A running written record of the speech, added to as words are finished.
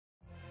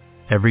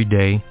Every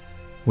day,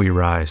 we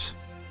rise,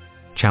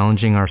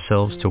 challenging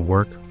ourselves to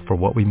work for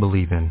what we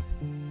believe in.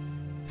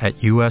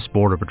 At U.S.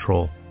 Border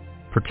Patrol,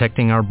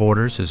 protecting our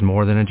borders is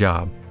more than a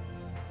job.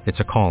 It's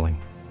a calling.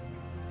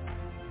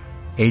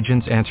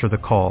 Agents answer the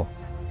call,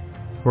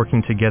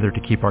 working together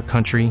to keep our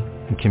country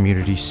and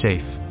communities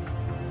safe.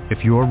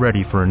 If you are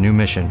ready for a new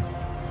mission,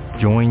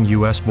 join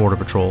U.S. Border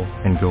Patrol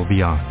and go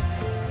beyond.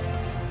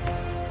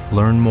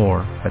 Learn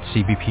more at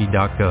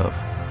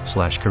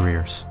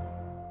cbp.gov/careers.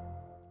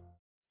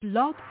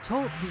 Blog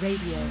Talk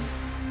Radio.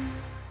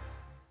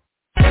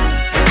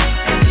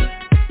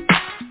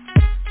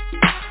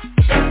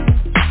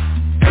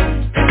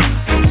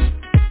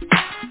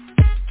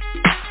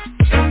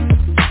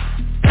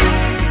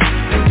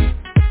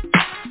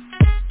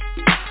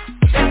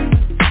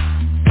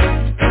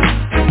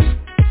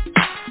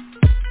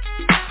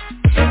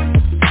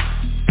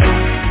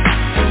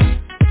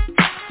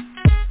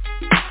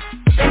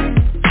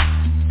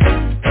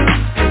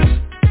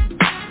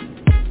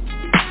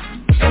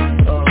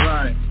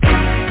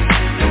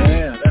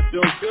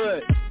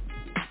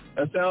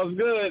 Sounds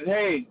good.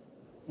 Hey,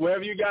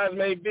 wherever you guys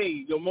may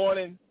be, good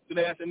morning, good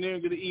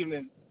afternoon, good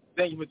evening.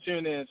 Thank you for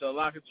tuning in to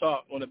Locker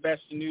Talk on the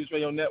Bachelor News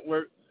Radio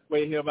Network,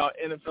 where you hear about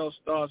NFL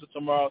stars of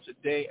tomorrow.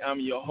 Today, I'm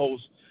your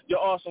host, your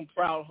awesome,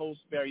 proud host,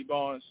 Barry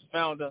Barnes,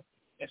 founder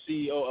and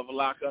CEO of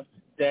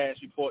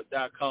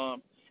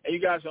Locker-Report.com. And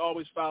you guys can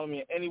always follow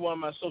me at any one of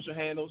my social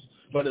handles,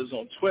 whether it's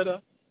on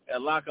Twitter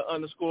at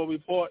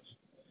Locker_reports,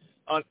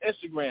 on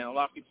Instagram,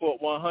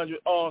 LockerReport100,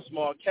 all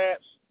small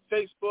caps,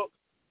 Facebook,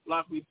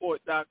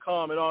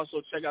 LockerReport.com, and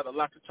also check out the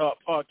Locker Talk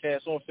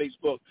podcast on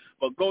Facebook.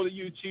 But go to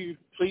YouTube.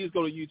 Please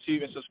go to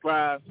YouTube and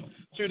subscribe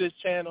to this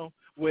channel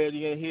where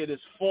you're going to hear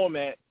this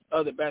format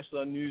of the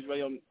Bachelor News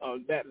Radio,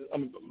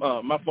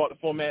 the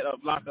format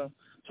of Locker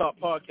Talk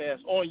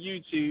podcast on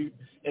YouTube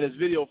in its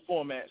video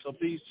format. So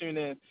please tune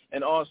in,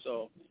 and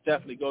also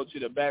definitely go to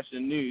the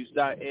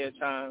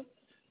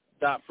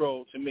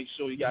bachelornews.airtime.pro to make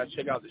sure you guys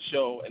check out the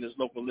show and its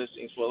local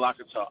listings for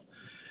Locker Talk.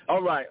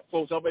 All right,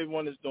 folks, hope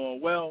everyone is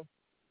doing well.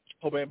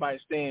 Hope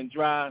everybody's staying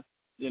dry,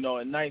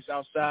 and nice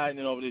outside,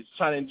 just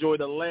trying to enjoy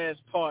the last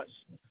parts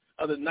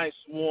of the nice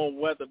warm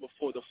weather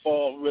before the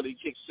fall really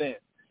kicks in.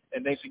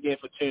 And thanks again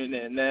for tuning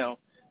in. Now,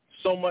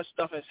 so much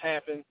stuff has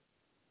happened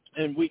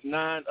in Week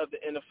 9 of the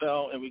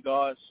NFL in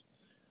regards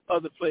to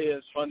other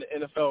players from the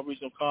NFL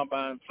Regional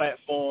Combine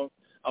platform,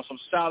 some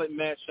solid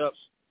matchups,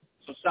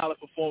 some solid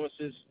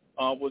performances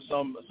with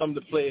some of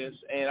the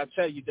players. And I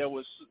tell you, there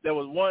was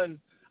one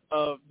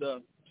of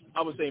the,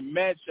 I would say,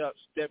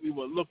 matchups that we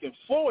were looking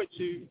forward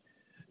to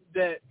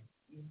that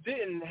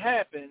didn't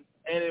happen,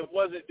 and it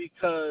wasn't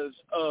because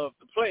of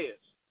the players,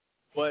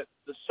 but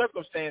the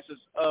circumstances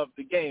of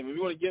the game. And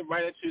we're going to get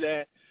right into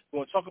that. We're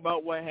going to talk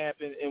about what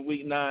happened in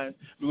Week 9.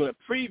 We're going to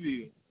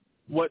preview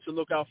what to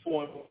look out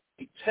for in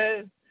Week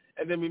 10,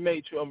 and then we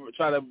may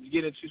try to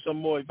get into some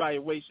more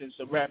evaluations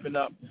of wrapping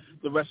up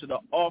the rest of the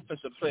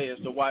offensive players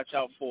to watch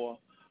out for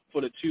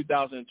the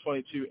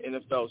 2022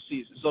 NFL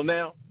season. So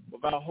now,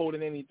 without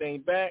holding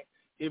anything back,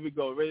 here we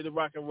go, ready to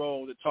rock and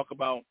roll to talk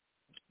about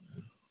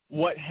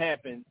what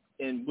happened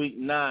in Week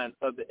 9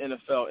 of the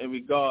NFL in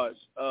regards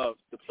of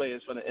the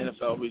players from the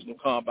NFL Regional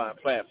Combine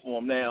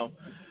platform. Now,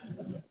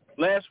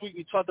 last week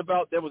we talked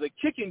about there was a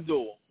kicking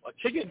duel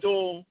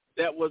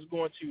that was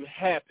going to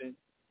happen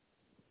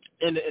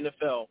in the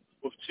NFL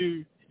with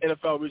two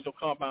NFL Regional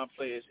Combine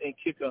players and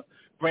kicker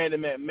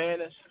Brandon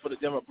McManus for the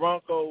Denver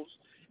Broncos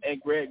and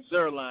Greg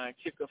Zuerlein,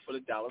 kicker for the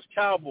Dallas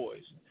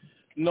Cowboys.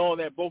 Knowing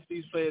that both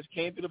these players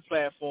came to the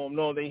platform,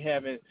 knowing they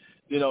having,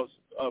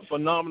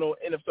 phenomenal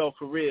NFL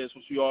careers,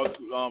 which we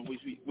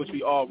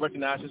all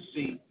recognize and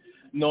see,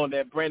 knowing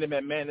that Brandon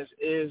McManus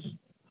is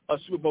a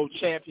Super Bowl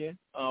champion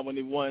when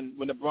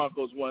the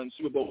Broncos won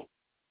Super Bowl,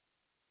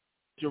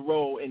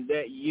 role in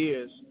that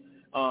year's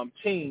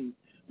team,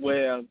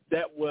 where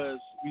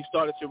we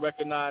started to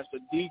recognize the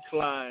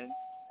decline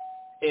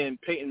in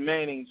Peyton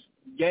Manning's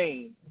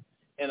game,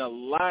 and a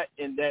lot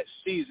in that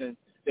season.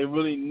 They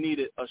really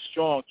needed a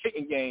strong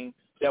kicking game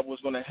that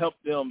was going to help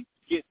them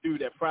get through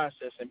that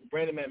process. And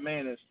Brandon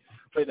McManus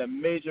played a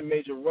major,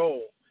 major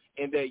role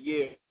in that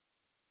year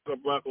for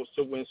the Broncos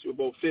to win Super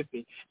Bowl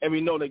 50. And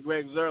we know that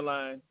Greg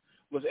Zuerlein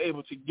was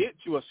able to get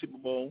to a Super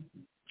Bowl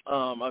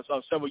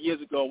several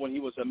years ago when he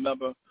was a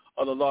member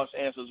of the Los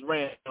Angeles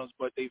Rams,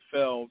 but they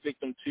fell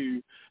victim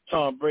to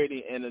Tom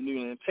Brady and the New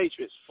England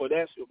Patriots for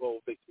that Super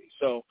Bowl victory.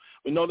 So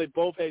we know they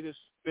both had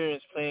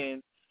experience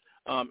playing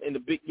in the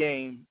big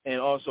game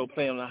and also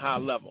playing on a high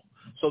level.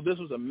 So this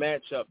was a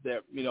matchup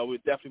that, we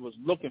definitely was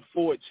looking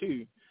forward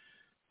to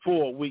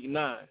for Week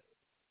 9.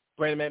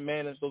 Brandon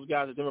McManus, those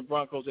guys, the Denver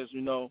Broncos, as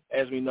we know,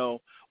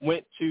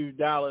 went to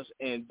Dallas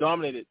and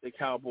dominated the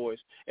Cowboys.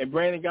 And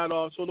Brandon got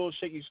off to a little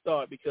shaky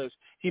start because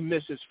he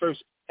missed his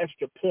first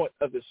extra point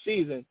of the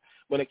season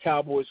when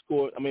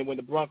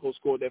the Broncos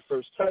scored their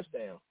first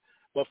touchdown.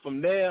 But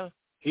from there,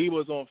 he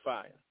was on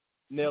fire.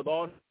 Nailed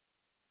all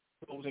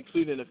was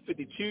including a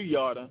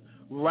 52-yarder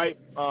right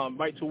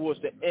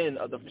towards the end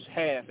of the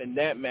half in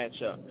that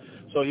matchup.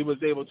 So he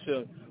was able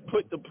to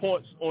put the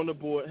points on the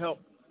board,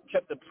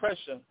 kept the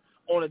pressure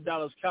on the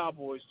Dallas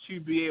Cowboys to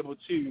be able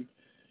to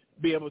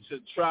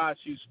try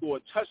to score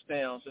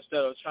touchdowns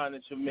instead of trying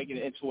to make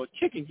it into a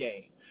kicking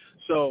game.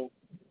 So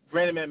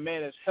Brandon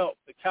McManus helped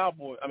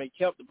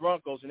the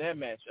Broncos in that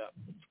matchup.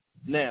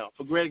 Now,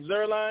 for Greg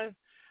Zuerlein,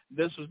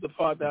 this was the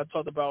part that I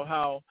talked about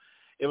how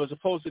it was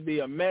supposed to be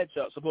a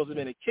matchup, supposed to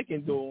be a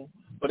kicking duel,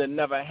 but it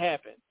never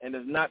happened. And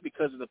it's not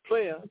because of the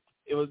player.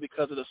 It was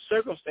because of the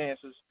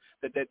circumstances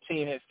that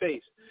team had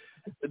faced.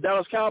 The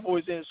Dallas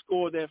Cowboys didn't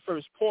score their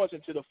first points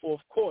into the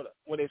fourth quarter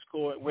where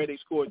they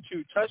scored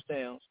 2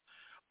 touchdowns.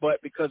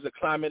 But because of the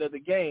climate of the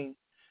game,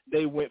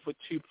 they went for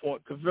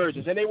 2-point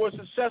conversions. And they were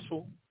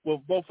successful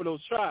with both of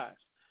those tries.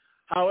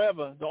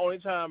 However, the only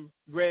time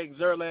Greg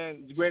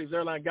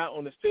Zuerlein got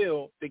on the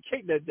field to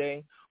kick that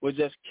day was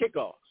just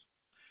kickoffs.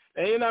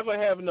 And you're not going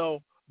to have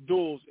no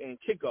duels and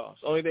kickoffs.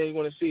 Only thing you're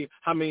going to see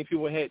how many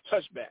people had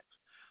touchbacks.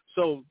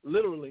 So,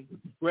 literally,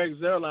 Greg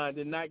Zuerlein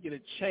did not get a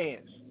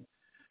chance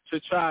to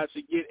try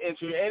to get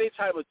into any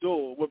type of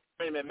duel with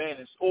Brandon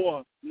McManus,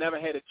 or never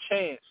had a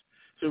chance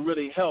to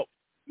really help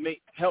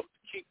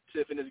keep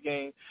Tiff in this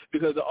game,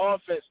 because the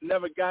offense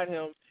never got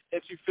him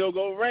into field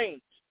goal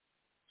range.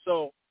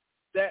 So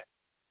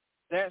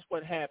that's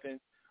what happened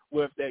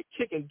with that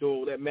kicking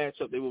duel, that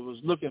matchup that we was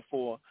looking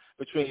for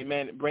between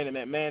Brandon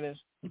McManus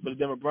for the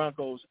Denver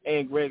Broncos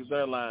and Greg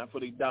Zuerlein for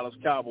the Dallas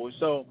Cowboys.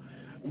 So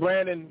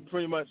Brandon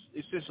pretty much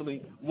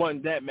essentially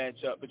won that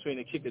matchup between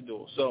the kicker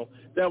duel. So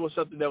that was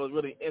something that was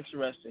really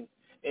interesting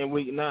in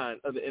Week 9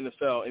 of the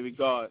NFL in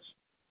regards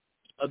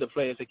of the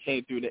players that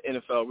came through the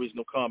NFL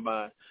Regional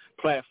Combine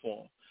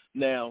platform.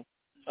 Now,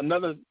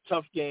 another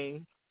tough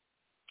game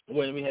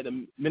when we had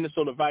the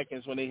Minnesota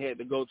Vikings when they had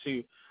to go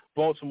to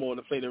Baltimore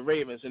to play the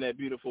Ravens in that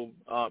beautiful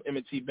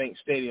M&T Bank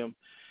Stadium.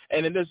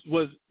 And then this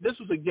was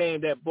a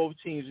game that both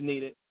teams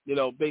needed,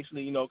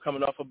 basically,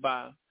 coming off a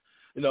bye,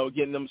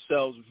 getting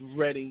themselves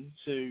ready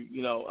to,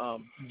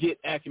 get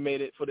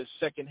acclimated for the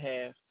second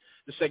half,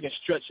 the second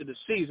stretch of the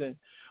season,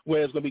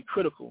 where it's going to be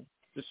critical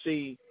to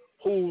see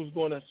who's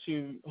going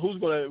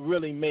to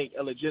really make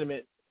a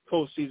legitimate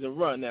postseason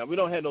run. Now, we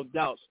don't have no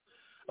doubts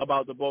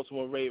about the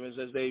Baltimore Ravens,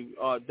 as they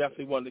are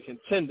definitely one of the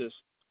contenders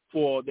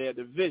for their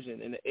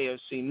division in the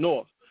AFC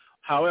North.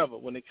 However,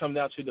 when it comes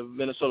down to the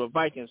Minnesota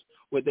Vikings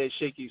with their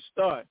shaky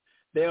start,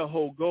 their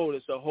whole goal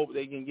is to hope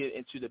they can get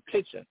into the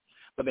picture.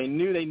 But they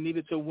knew they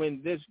needed to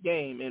win this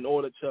game in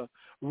order to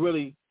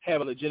really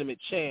have a legitimate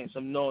chance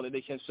of knowing that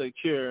they can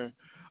secure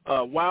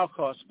a wild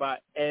card spot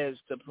as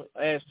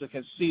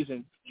the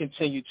season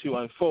continue to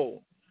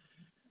unfold.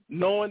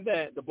 Knowing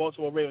that the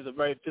Baltimore Ravens are a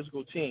very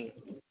physical team,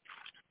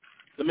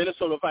 the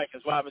Minnesota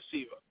Vikings wide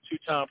receiver,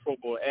 2-time Pro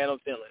Bowl, Adam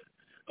Thielen,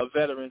 a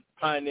veteran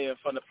pioneer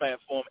from the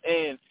platform,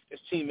 and his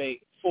teammate,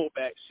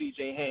 fullback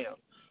C.J. Ham,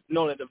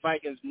 knowing that the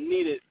Vikings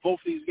needed both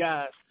these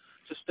guys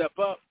to step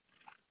up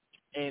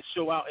and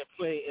show out and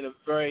play in a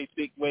very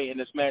big way in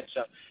this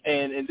matchup.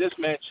 And in this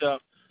matchup,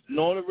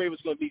 knowing the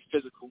Ravens going to be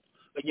physical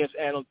against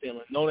Adam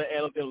Thielen, knowing that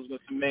Adam Thielen was going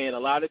to command a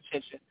lot of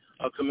attention,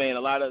 command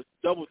a lot of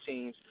double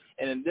teams,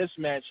 and in this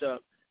matchup,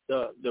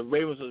 the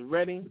Ravens was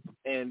ready,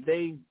 and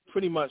they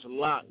pretty much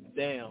locked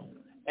down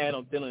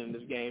Adam Thielen in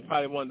this game.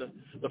 Probably one of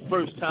the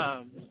first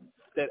times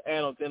that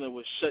Adam Thielen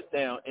was shut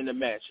down in the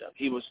matchup.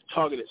 He was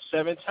targeted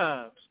 7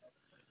 times.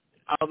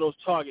 Out of those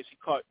targets, he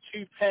caught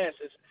 2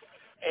 passes,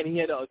 and he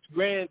had a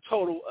grand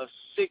total of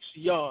 6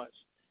 yards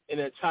in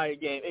the entire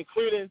game,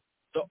 including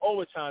the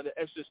overtime,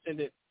 the extra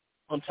extended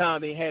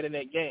time they had in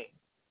that game.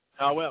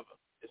 However,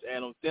 it's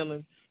Adam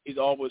Thielen. He's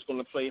always going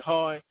to play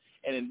hard.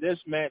 And in this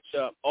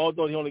matchup,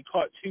 although he only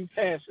caught 2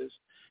 passes,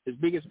 his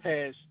biggest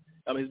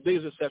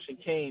reception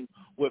came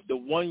with the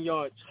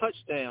 1-yard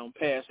touchdown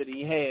pass that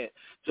he had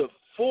to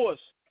force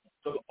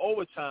the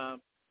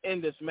overtime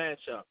in this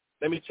matchup.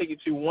 Let me take you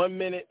to 1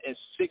 minute and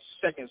 6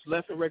 seconds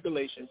left in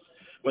regulation,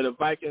 where the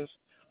Vikings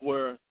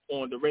were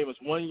on the Ravens'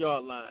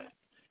 1-yard line,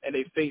 and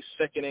they faced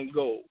 2nd and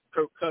goal.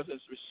 Kirk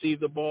Cousins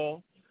received the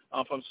ball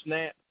from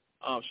snap,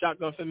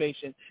 shotgun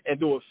formation, and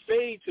threw a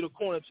fade to the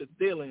corner to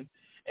Thielen,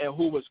 and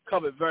who was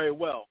covered very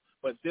well.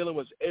 But Thielen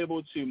was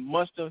able to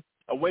muster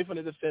away from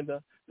the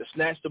defender to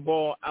snatch the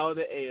ball out of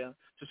the air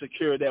to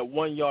secure that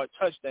 1-yard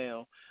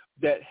touchdown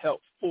that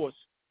helped force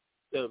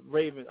the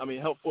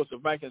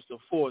Vikings to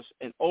force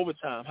an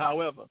overtime.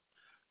 However,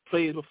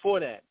 plays before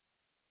that,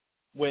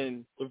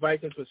 when the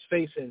Vikings was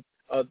facing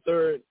a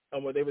third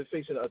and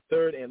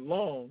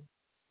long,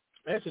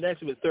 actually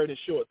it was 3rd and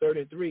short,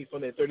 3rd and 3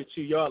 from their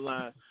 32-yard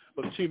line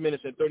with 2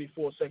 minutes and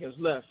 34 seconds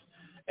left.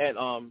 And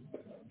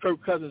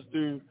Kirk Cousins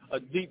threw a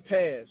deep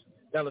pass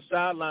down the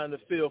sideline of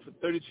the field for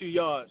 32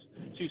 yards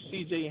to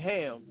C.J.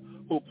 Ham,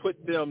 who put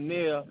them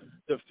near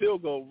the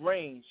field goal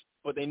range,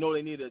 but they know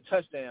they needed a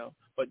touchdown.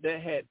 But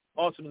that had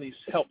ultimately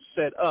helped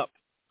set up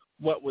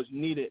what was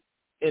needed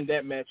in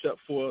that matchup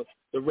for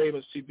the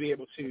Ravens to be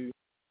able to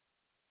 –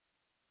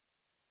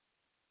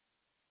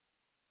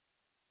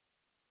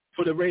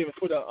 for the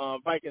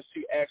Vikings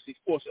to actually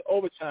force an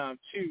overtime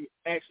to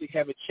actually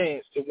have a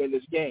chance to win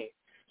this game.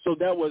 So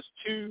that was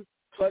 2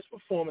 clutch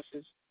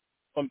performances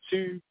from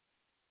 2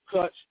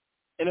 clutch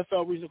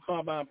NFL Regional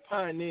Combine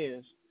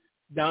pioneers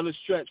down the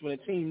stretch when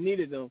the team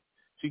needed them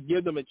to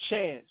give them a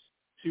chance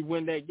to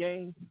win that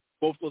game.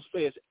 Both those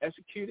players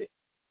executed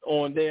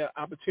on their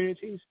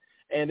opportunities,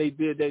 and they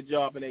did their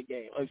job in that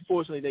game.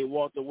 Unfortunately, they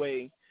walked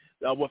away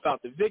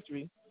without the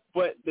victory,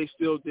 but they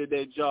still did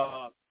their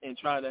job in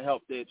trying to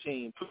help their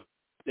team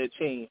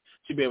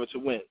to be able to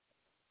win.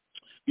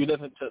 You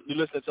listen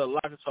to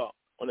Locker Talk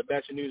on the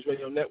Batchin News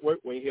Radio Network,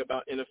 where you hear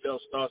about NFL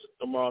starts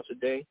tomorrow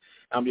today.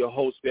 I'm your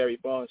host, Barry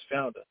Barnes,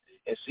 founder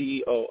and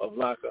CEO of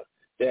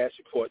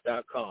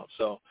Locker-Report.com.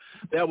 So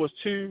that was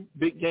two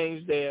big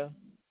games there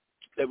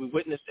that we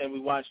witnessed and we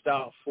watched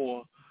out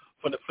for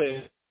the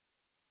players.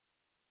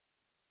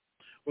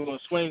 We're going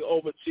to swing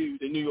over to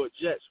the New York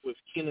Jets with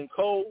Keelan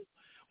Cole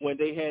when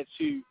they had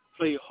to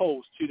play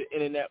host to the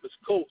Indianapolis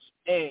Colts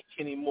and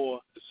Kenny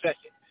Moore II.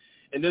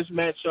 In this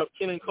matchup,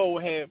 Keelan Cole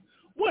had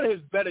one of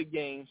his better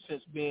games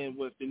since being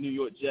with the New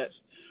York Jets,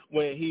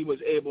 when he was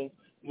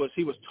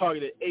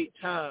targeted 8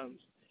 times,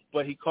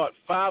 but he caught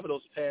 5 of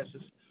those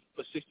passes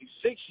for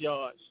 66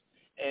 yards,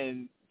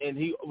 and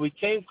we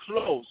came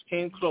close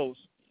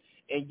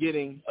in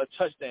getting a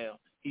touchdown.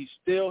 He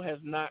still has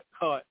not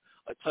caught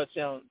a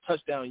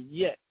touchdown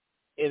yet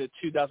in the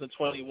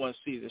 2021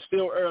 season.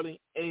 Still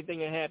early. Anything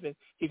can happen.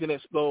 He can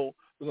explode.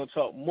 We're going to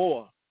talk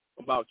more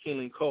about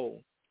Keelan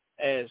Cole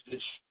as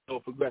this show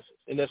progresses.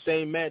 In that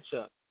same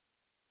matchup,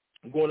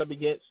 going up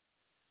against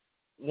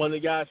one of the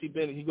guys he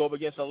go up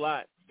against a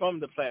lot from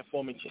the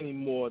platform, and Kenny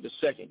Moore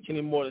II.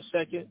 Kenny Moore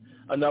II,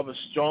 another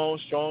strong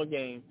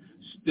game,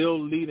 still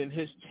leading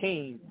his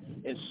team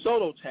in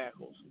solo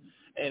tackles.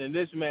 And in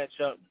this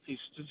matchup, he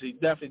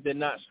definitely did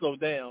not slow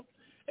down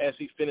as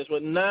he finished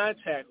with 9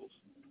 tackles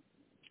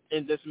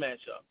in this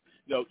matchup.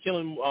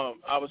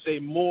 I would say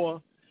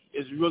Moore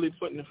is really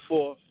putting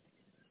forth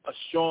a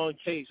strong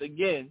case,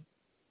 again,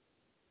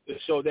 to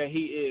show that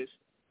he is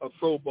a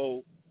Pro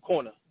Bowl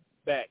corner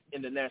back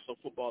in the National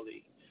Football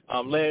League.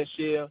 Last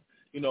year,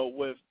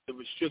 with the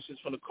restrictions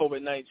from the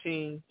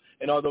COVID-19,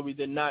 and although we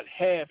did not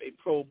have a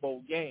Pro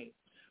Bowl game,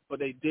 but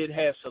they did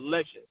have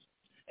selections.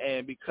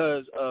 And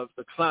because of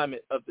the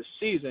climate of the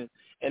season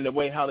and the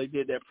way how they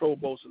did their Pro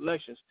Bowl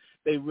selections,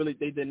 they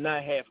did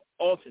not have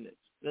alternates.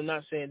 They're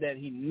not saying that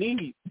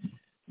he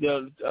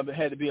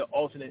had to be an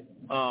alternate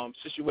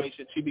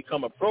situation to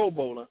become a Pro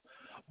Bowler,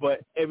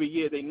 but every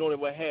year they normally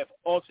would have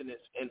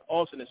alternates, and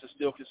alternates are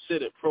still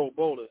considered Pro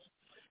Bowlers.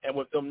 And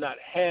with them not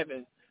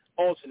having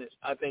alternates,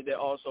 I think that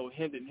also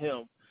hindered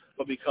him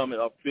from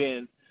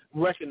being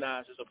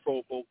recognized as a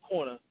Pro Bowl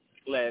corner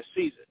last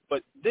season.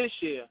 But this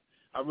year,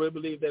 I really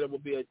believe that it will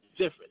be a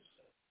difference.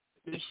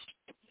 This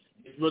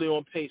is really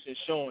on pace and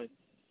showing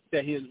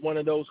that he is one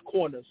of those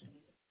corners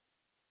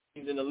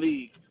in the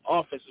league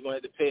offense is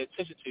going to have to pay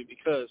attention to,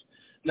 because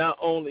not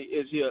only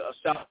is he a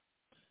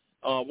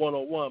solid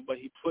one-on-one, but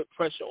he put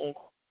pressure on,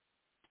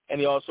 and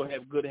he also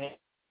have good hands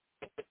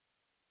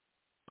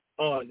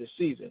on the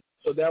season.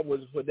 So that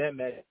was for that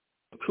match.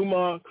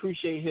 Kumar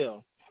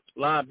Crucier-Hill,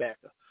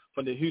 linebacker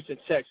from the Houston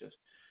Texans,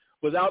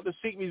 was out to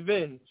seek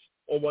revenge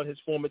on one of his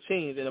former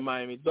teams in the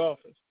Miami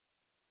Dolphins.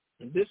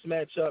 In this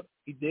matchup,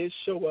 he did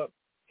show up.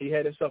 He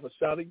had himself a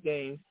solid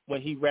game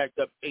when he racked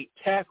up 8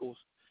 tackles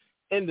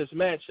in this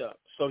matchup.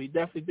 So he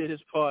definitely did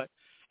his part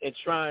in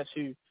trying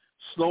to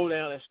slow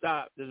down and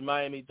stop this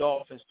Miami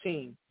Dolphins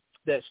team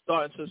that's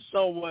starting to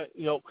somewhat,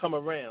 come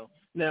around.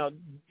 Now,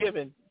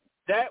 given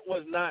that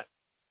was not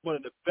one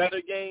of the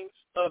better games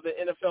of the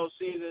NFL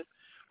season,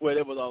 where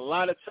there was a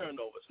lot of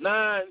turnovers,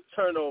 9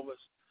 turnovers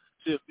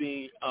to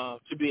be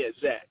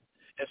exact.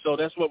 And so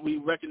that's what we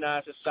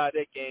recognize inside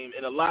that game,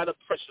 and a lot of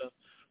pressure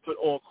put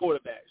on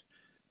quarterbacks,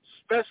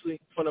 especially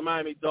from the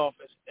Miami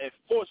Dolphins. And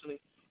fortunately,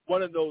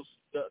 one of those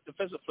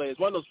players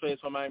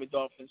from Miami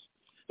Dolphins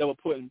that were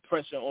putting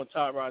pressure on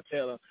Tyrod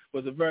Taylor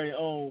was the very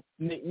own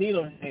Nick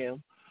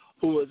Needham,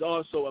 who is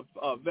also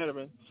a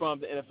veteran from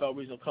the NFL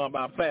Regional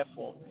Combine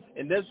platform.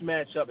 In this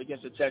matchup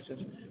against the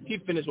Texans, he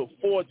finished with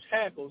 4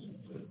 tackles,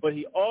 but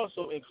he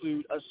also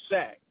included a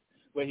sack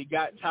where he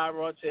got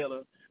Tyrod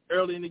Taylor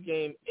early in the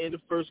game in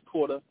the first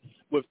quarter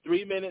with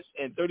 3 minutes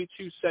and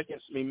 32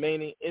 seconds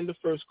remaining in the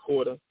first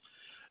quarter.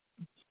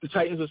 The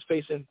Titans was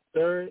facing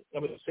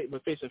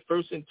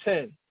first and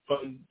 10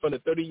 from the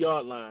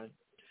 30-yard line.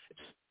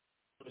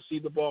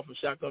 Received the ball from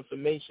shotgun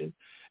formation.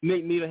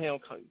 Nick Needham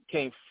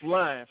came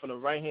flying from the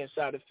right-hand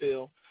side of the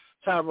field.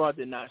 Tyrod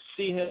did not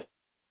see him.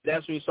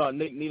 That's when you saw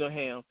Nick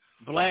Needham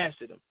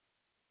blasted him,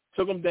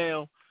 took him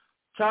down.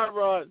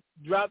 Tyrod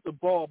dropped the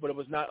ball, but it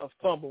was not a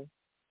fumble.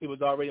 He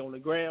was already on the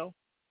ground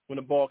when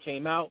the ball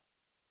came out.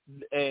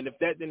 And if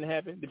that didn't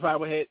happen, they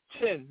probably would have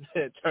had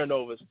 10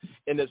 turnovers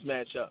in this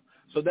matchup.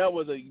 So that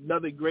was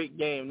another great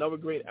game, another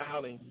great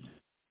outing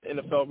in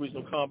the NFL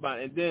Regional Combine.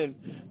 And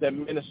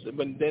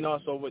then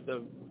also with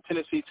the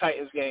Tennessee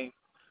Titans game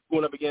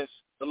going up against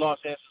the Los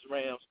Angeles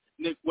Rams,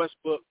 Nick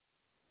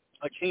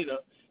Westbrook-Akina,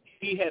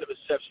 he had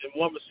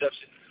one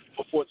reception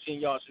for 14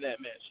 yards in that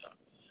matchup.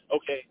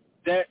 Okay,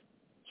 that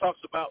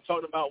talked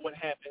about what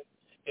happened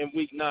in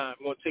Week 9.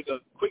 We're going to take a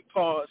quick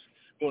pause.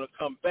 We're going to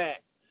come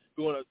back.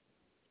 We're going to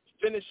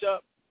finish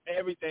up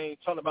everything,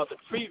 talking about the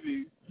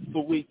preview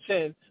for Week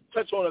 10,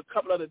 touch on a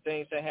couple other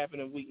things that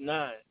happened in Week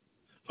 9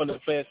 from the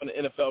players from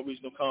the NFL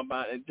Regional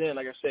Combine, and then,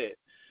 like I said,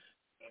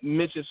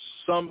 mention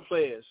some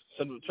players,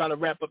 so trying to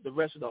wrap up the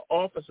rest of the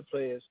offensive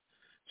players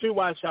to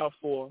watch out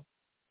for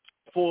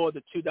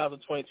the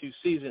 2022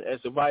 season as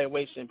the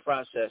evaluation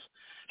process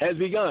has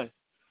begun.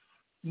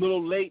 A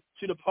little late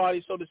to the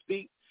party, so to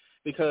speak,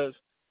 because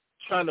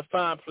trying to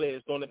find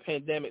players during the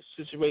pandemic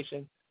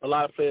situation, a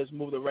lot of players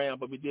moved around,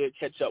 but we did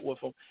catch up with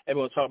them, and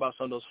we're going to talk about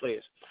some of those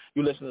players.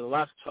 You listen to the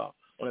Locker Talk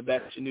on the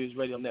Bachelor News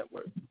Radio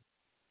Network.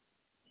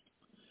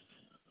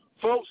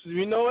 Folks,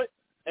 you know it,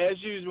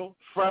 as usual,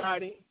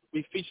 Friday,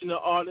 we feature the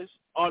artist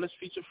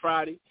feature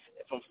Friday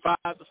from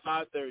 5 to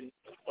 5:30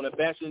 on the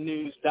Bachelor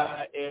News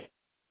 .air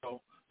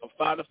from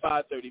 5 to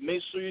 5:30.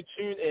 Make sure you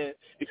tune in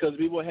because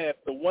we will have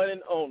the one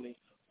and only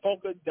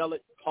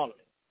Funkadelic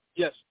Parliament.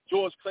 Yes,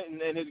 George Clinton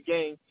and his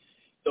gang,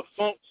 the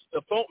funk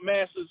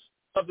masters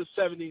of the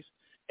 70s,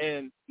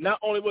 and not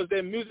only was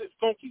their music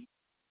funky,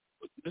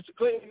 Mr.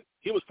 Clinton,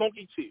 he was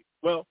funky too.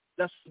 Well,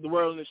 that's the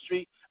word on the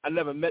street. I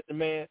never met the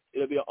man.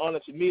 It'll be an honor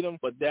to meet him,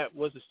 but that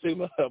was the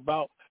stigma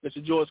about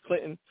Mr. George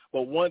Clinton.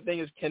 But one thing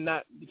is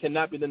cannot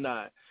be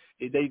denied.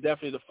 They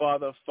definitely the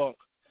father of funk.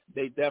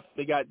 They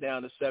definitely got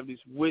down the 70s.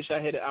 Wish I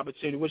had the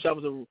opportunity. Wish I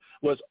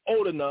was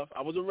old enough.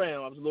 I was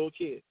around. I was a little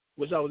kid.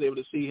 Wish I was able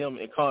to see him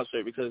in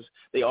concert because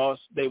they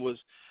was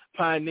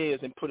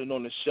pioneers in putting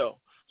on the show.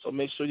 So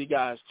make sure you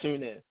guys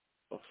tune in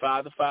from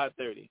 5 to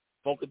 5:30.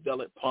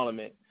 Funkadelic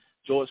Parliament,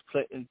 George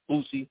Clinton,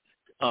 Boosie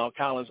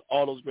Collins,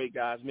 all those great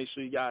guys. Make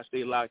sure you guys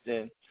stay locked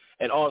in.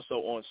 And also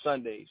on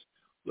Sundays,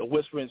 the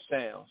Whispering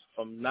Sounds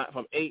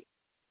from 8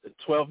 to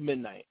 12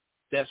 midnight.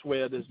 That's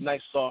where there's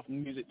nice, soft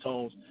music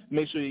tones.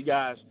 Make sure you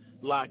guys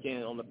lock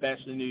in on the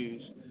Bachelor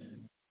News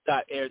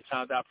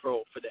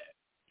 .airtime.pro for that.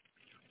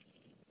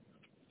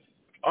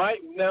 All right,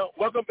 now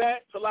welcome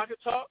back to Locker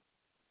Talk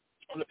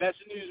on the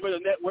Bachelor News Radio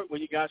Network, where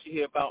you guys can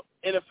hear about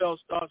NFL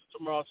starts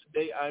tomorrow.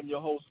 Today, I'm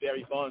your host,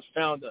 Barry Barnes,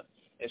 founder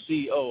and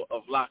CEO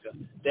of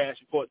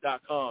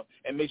Locker-Report.com.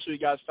 And make sure you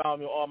guys follow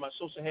me on all my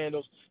social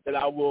handles that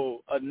I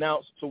will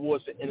announce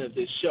towards the end of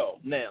this show.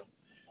 Now,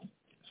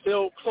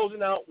 still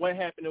closing out what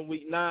happened in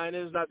Week 9.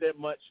 There's not that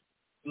much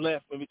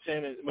left when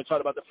we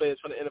talk about the players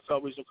from the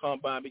NFL Regional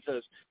Combine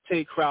because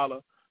Tay Crowder,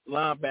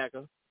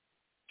 linebacker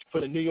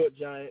for the New York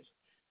Giants,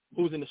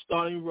 who's in the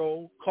starting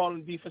role,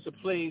 calling defensive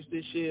plays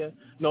this year,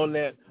 knowing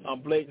that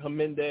Blake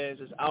Jimenez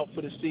is out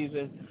for the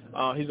season.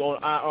 He's on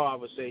IR, I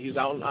would say. He's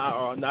out on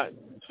IR, not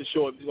for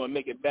sure if he's going to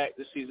make it back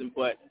this season.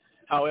 But,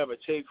 however,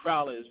 Tay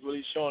Crowder is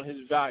really showing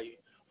his value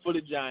for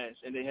the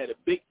Giants, and they had a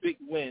big, big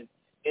win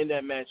in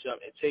that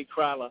matchup. And Tay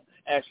Crowder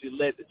actually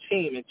led the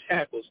team in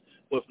tackles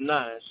with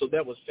 9. So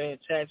that was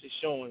fantastic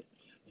showing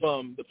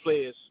from the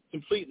players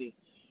completely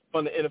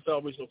from the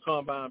NFL Regional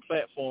Combine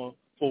platform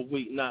for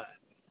Week 9.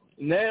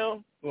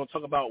 Now we're going to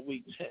talk about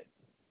Week 10.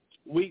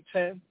 Week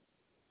 10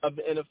 of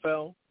the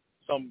NFL,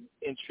 some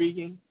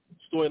intriguing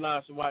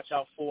storylines to watch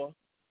out for.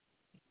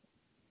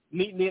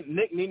 Nick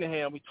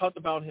Needham, we talked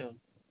about him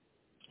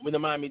with the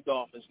Miami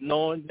Dolphins,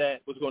 knowing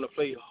that was going to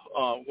play,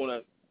 going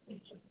to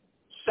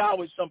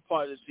salvage some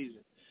part of the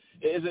season.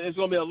 It's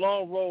going to be a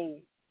long road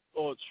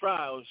or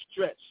trial or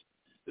stretch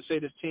to say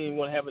this team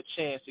will have a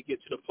chance to get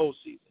to the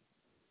postseason.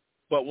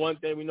 But one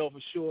thing we know for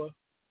sure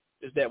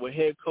is that with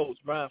head coach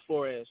Brian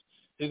Flores,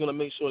 he's going to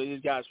make sure that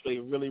these guys play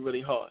really,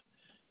 really hard.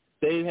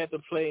 They had to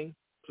play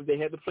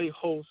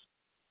host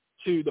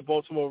to the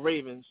Baltimore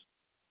Ravens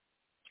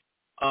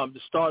to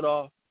start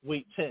off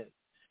Week 10.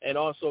 And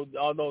also,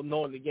 although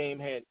knowing the game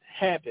had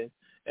happened,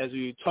 as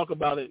we talked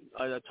about it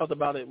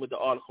with the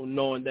article,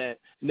 knowing that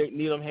Nick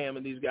Needham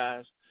and these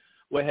guys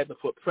would have to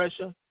put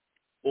pressure,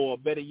 or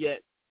better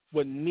yet,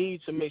 would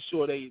need to make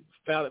sure they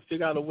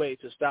figure out a way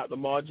to stop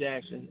Lamar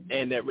Jackson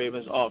and that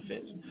Ravens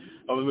offense.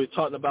 We were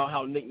talking about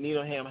how Nick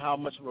Needham, how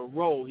much of a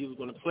role he was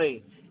going to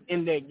play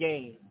in that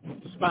game,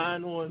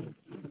 spying on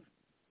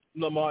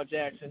Lamar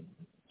Jackson,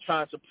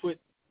 trying to put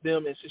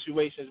them in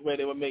situations where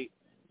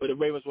the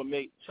Ravens would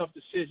make tough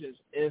decisions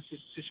in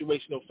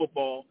situational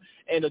football,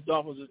 and the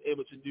Dolphins was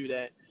able to do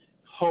that.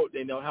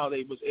 They know how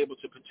they was able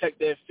to protect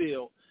their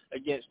field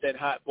against that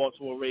hot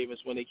Baltimore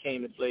Ravens when they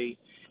came to play,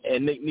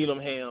 and Nick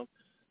Needham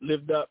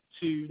lived up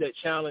to that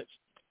challenge,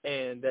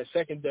 and that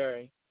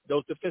secondary,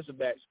 those defensive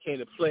backs came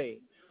to play,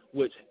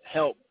 which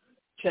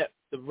kept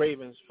the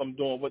Ravens from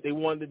doing what they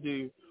wanted to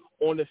do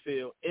on the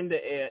field, in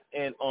the air,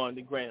 and on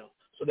the ground.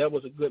 So that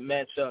was a good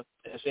matchup,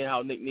 and seeing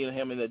how Nick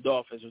Needham and the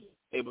Dolphins was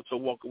able to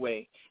walk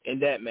away in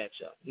that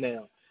matchup.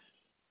 Now,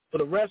 for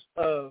the rest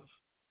of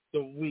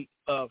the week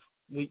of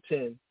Week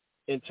 10,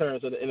 in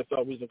terms of the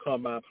NFL Regional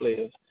Combine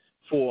players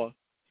for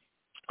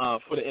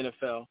the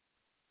NFL,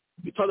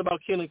 we talked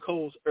about Keelan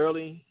Cole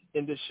early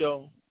in this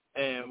show,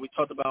 and we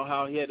talked about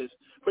how he had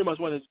pretty much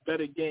one of his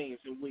better games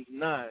in Week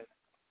 9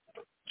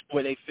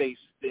 when they faced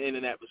the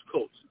Indianapolis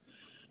Colts.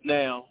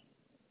 Now,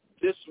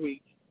 this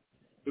week,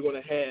 we're going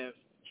to have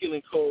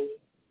Keelan Cole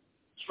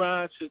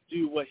trying to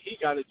do what he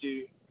got to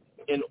do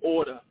in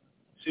order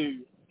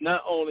to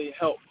not only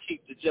help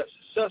keep the Jets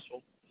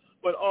successful,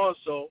 but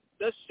also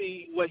let's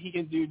see what he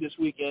can do this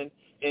weekend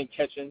in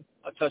catching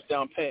a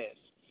touchdown pass.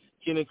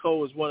 Keelan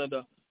Cole is one of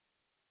the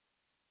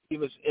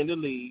receivers in the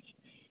league,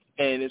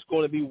 and it's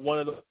going to be one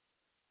of the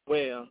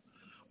where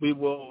we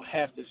will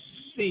have to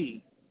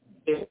see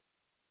if it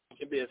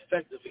can be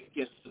effective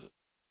against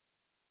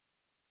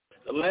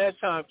the last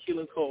time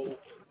Keelan Cole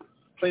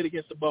played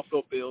against the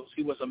Buffalo Bills,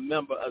 he was a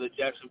member of the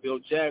Jacksonville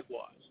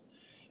Jaguars.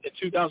 In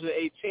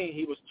 2018,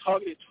 he was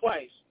targeted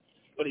twice,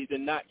 but he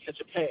did not catch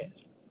a pass.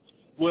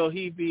 Will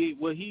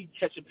he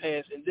catch a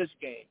pass in this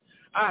game?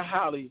 I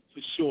highly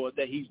for sure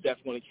that he's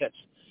definitely going to catch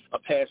a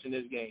pass in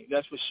this game.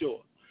 That's for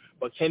sure.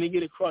 But can he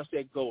get across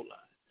that goal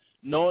line?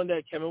 Knowing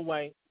that Kevin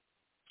White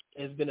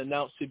has been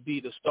announced to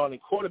be the starting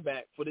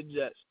quarterback for the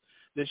Jets,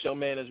 this young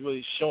man has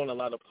really shown a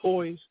lot of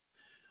poise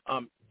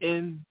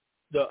in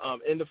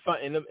the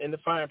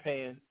frying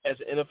pan as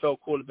an NFL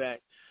quarterback,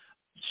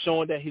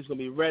 showing that he's going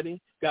to be ready.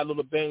 Got a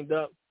little banged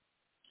up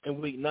in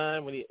Week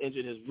 9 when he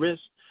injured his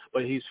wrist,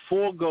 but he's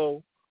full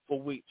go for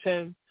Week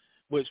 10,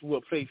 which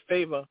will play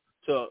favor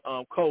to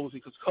Coles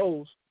because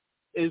Coles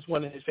is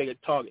one of his favorite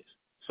targets.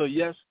 So,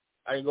 yes,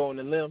 I can go on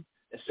the limb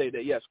and say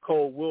that, yes,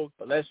 Cole will,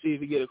 but let's see if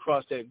he get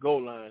across that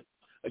goal line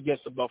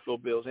against the Buffalo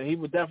Bills. And he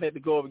would definitely have to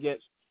go up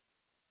against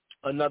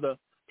another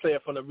player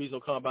from the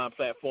regional combine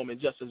platform in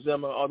Justin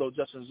Zimmer, although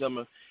Justin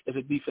Zimmer is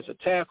a defensive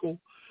tackle.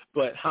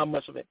 But how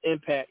much of an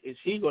impact is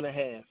he going to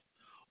have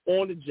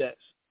on the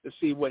Jets to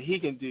see what he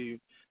can do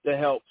to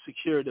help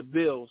secure the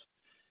Bills,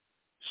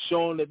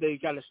 showing that they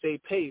got to stay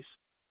pace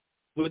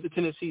with the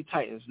Tennessee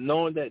Titans,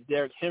 knowing that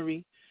Derrick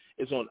Henry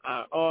is on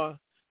IR.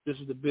 This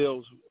is the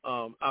Bills'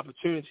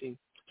 opportunity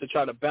to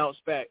try to bounce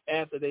back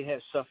after they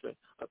had suffered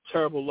a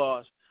terrible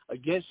loss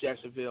against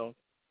Jacksonville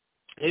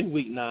in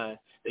Week 9.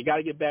 They got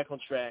to get back on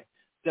track.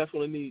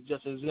 Definitely need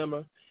Justin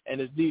Zimmer and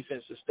his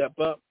defense to step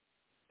up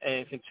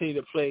and continue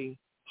to play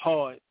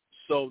hard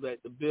so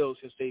that the Bills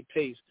can stay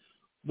pace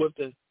with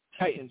the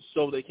Titans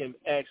so they can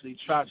actually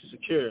try to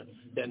secure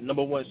that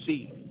number 1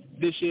 seed.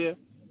 This year,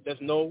 there's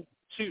no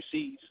 2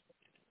 seeds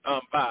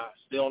buys.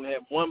 They only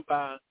have 1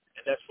 buy,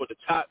 and that's for the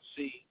top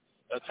seed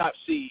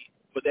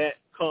for that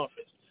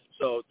conference.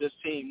 So this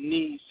team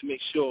needs to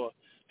make sure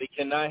they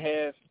cannot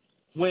have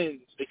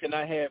wins. They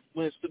cannot have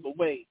wins slip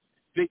away,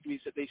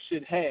 victories that they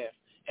should have.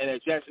 And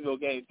that Jacksonville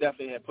game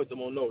definitely had put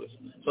them on notice.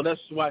 So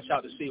let's watch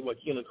out to see what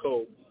Keelan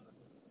Cole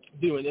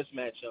do in this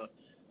matchup.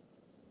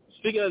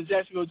 Speaking of the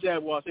Jacksonville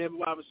Jaguars, they have a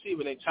wide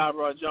receiver named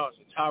Tyrod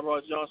Johnson.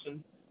 Tyrod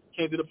Johnson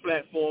came to the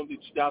platform in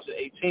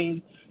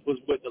 2018, was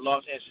with the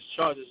Los Angeles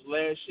Chargers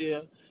last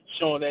year,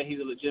 showing that he's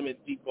a legitimate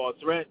deep ball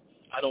threat.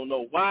 I don't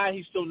know why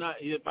he's not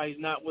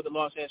with the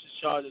Los Angeles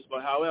Chargers,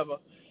 but however,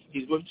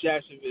 he's with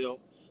Jacksonville.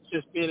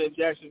 Since being in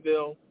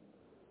Jacksonville,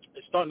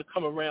 it's starting to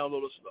come around a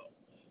little slow.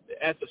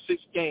 After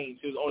 6 games,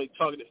 he was only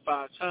targeted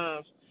 5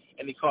 times,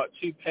 and he caught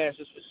 2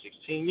 passes for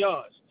 16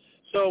 yards.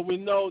 So we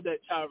know that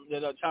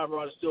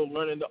Tyrod is still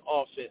learning the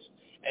offense,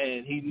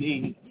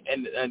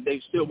 and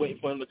they're still waiting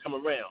for him to come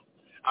around.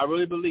 I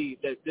really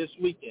believe that this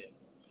weekend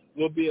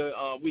will be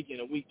a weekend,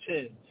 a Week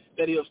 10,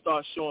 that he'll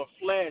start showing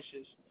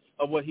flashes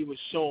of what he was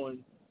showing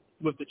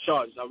with the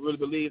Chargers. I really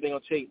believe they're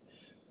going to take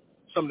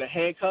some of the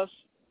handcuffs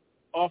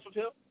off of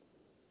him.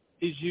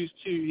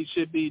 He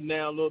should be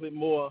now a little bit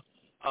more,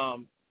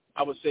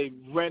 I would say,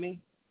 ready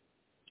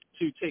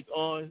to take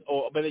on,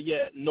 or better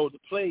yet, know the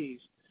plays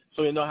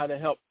so they know how to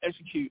help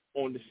execute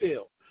on the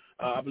field.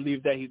 I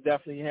believe that he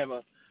definitely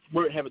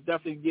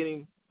definitely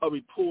getting a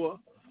rapport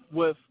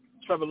with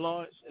Trevor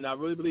Lawrence, and I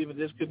really believe that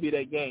this could be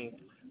that game.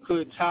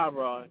 Could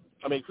Tyrod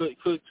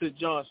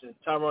Johnson,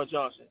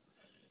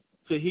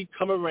 could he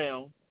come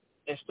around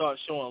and start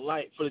showing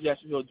light for the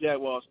Jacksonville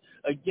Jaguars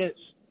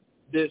against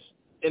this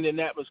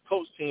Indianapolis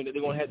Colts team that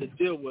they're going to have to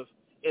deal with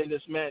in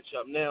this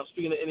matchup? Now,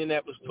 speaking of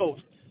Indianapolis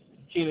Colts,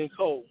 Keelan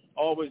Cole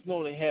always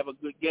known to have a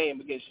good game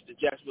against the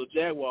Jacksonville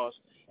Jaguars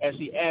as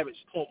he averaged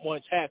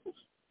 0.1 tackles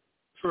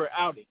per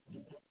outing.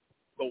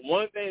 But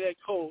one thing that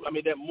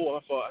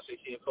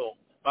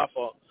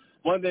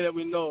one thing that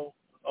we know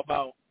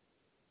about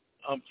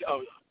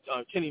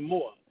Kenny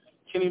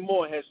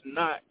Moore has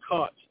not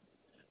caught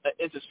an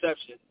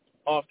interception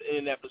off the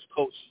Indianapolis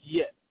Colts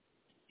yet.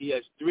 He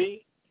has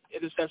 3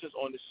 interceptions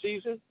on the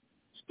season,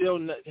 still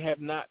have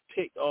not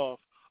picked off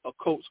a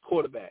Colts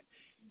quarterback.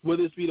 Will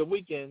this be the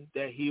weekend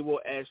that he will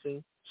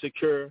actually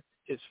secure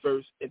his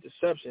first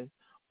interception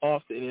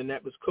off the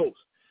Indianapolis Colts?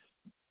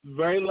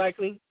 Very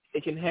likely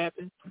it can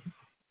happen.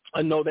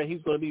 I know that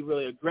he's going to be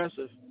really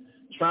aggressive,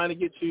 trying to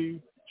get to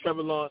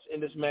Trevor Lawrence in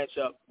this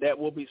matchup. That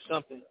will be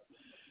something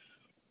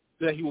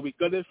that he will be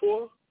good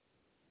for,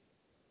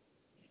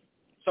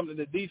 something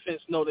the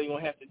defense know they're going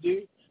to have to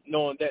do,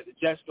 knowing that the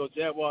Jacksonville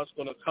Jaguars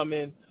are going to come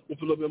in with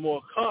a little bit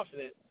more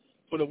confidence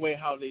for the way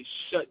how they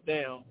shut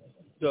down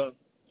the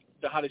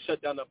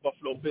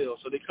Buffalo Bills.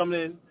 So they come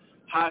in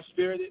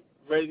high-spirited,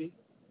 ready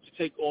to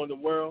take on the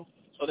world.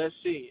 So let's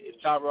see if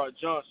Tyrod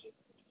Johnson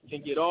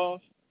can get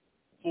off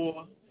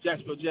for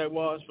Jacksonville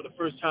Jaguars for the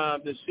first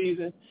time this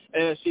season,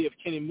 and let's see if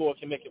Kenny Moore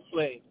can make a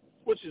play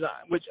which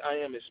I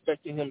am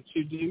expecting him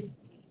to do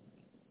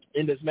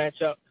in this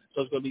matchup.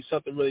 So it's going to be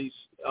something really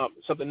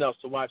something else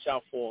to watch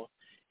out for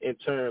in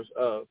terms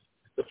of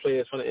the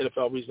players from the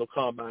NFL Regional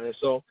Combine. And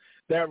so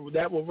that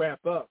will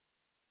wrap up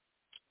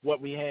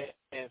what we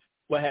have,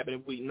 what happened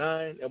in Week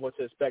 9 and what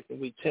to expect in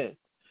Week 10.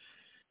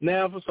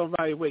 Now for some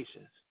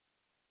evaluations.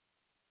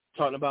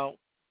 Talking about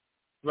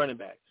running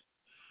backs.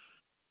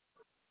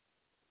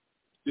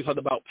 We talked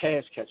about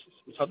pass catches.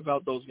 We talked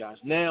about those guys.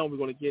 Now we're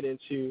going to get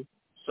into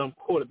some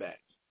quarterbacks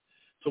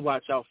to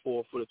watch out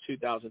for the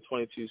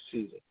 2022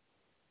 season.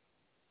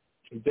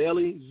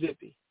 Bailey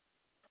Zippy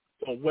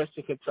from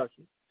Western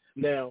Kentucky.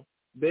 Now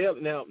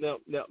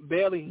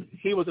Bailey,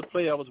 he was a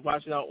player I was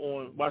watching out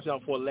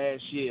for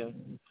last year,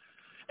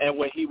 and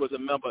when he was a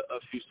member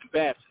of Houston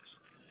Baptist.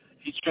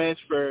 He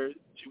transferred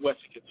to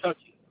Western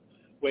Kentucky,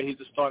 where he's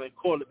a starting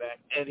quarterback,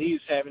 and he's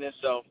having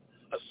himself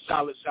a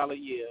solid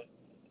year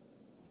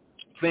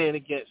playing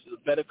against a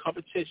better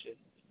competition.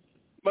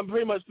 But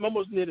pretty much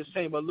almost near the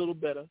same, but a little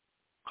better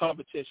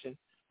competition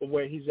from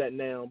where he's at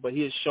now, but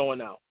he is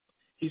showing out.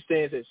 He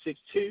stands at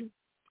 6'2",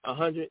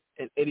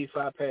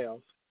 185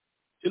 pounds.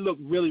 He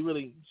looked really,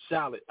 really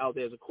solid out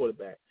there as a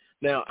quarterback.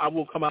 Now, I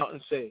will come out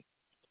and say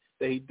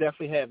that he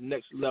definitely has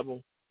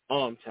next-level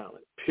arm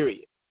talent,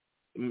 period.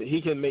 I mean,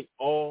 he can make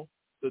all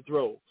the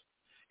throws.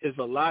 His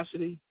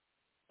velocity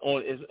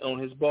on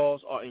his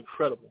balls are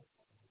incredible.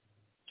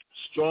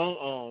 Strong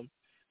arm,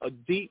 a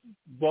deep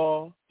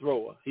ball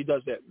thrower. He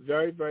does that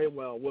very, very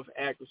well with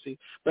accuracy.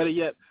 Better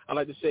yet, I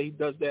like to say he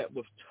does that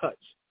with touch.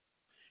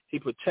 He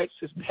protects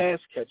his pass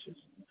catches,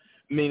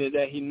 meaning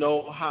that he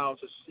knows how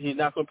to – he's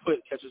not going to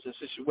put catches in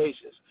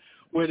situations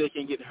where they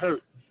can get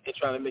hurt and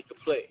try to make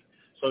a play.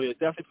 So he'll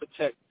definitely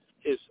protect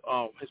his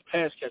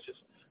pass catches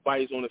while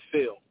he's on the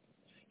field.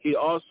 He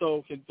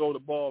also can throw the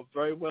ball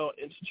very well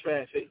into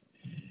traffic.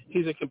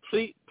 He's a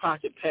complete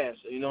pocket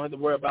passer. You don't have to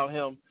worry about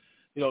him,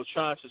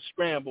 trying to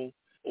scramble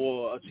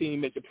or a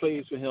team making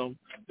plays for him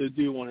to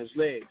do on his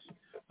legs.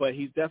 But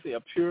he's definitely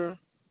a pure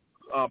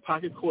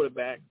pocket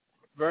quarterback,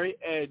 very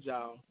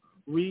agile,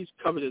 reads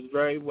coverages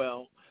very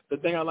well. The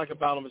thing I like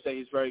about him is that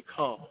he's very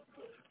calm,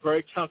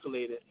 very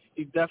calculated.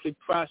 He definitely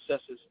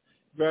processes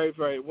very,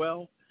 very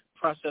well,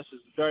 processes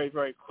very,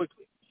 very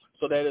quickly.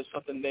 So that is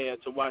something there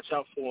to watch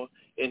out for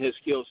in his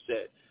skill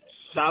set.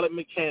 Solid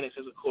mechanics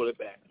as a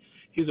quarterback.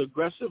 He's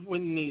aggressive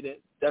when needed,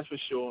 that's for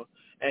sure,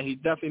 and he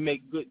definitely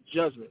makes good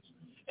judgments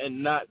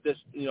and not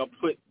just,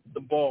 put the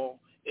ball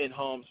in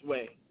harm's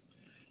way.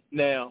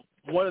 Now,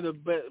 one of the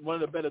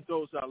better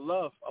throws I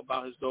love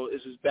about his throw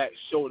is his back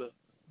shoulder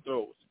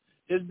throws.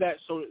 His back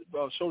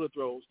shoulder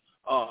throws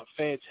are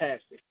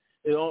fantastic.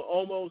 It's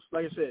almost,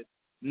 like I said,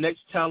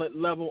 next talent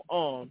level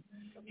arm.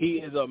 He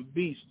is a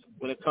beast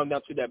when it comes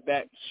down to that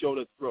back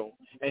shoulder throw,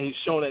 and he's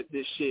shown that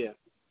this year.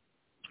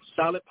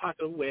 Solid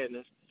pocket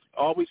awareness,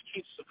 always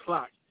keeps the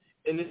clock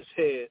in his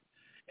head,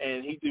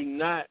 and he do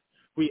not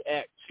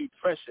react to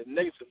pressure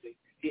negatively.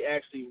 He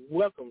actually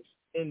welcomes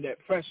in that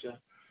pressure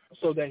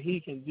so that he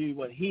can do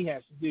what he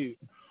has to do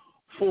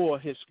for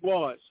his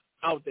squads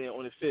out there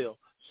on the field.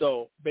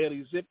 So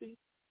Bailey Zippy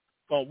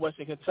from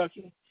Western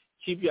Kentucky,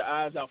 keep your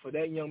eyes out for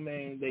that young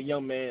man.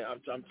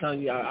 I'm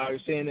telling you, I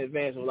say in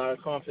advance with a lot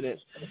of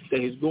confidence that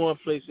he's going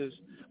places.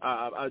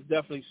 I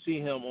definitely see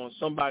him on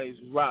somebody's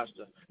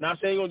roster. Not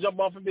saying he's going to jump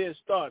off and be a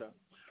starter,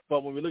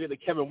 but when we look at the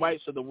Kevin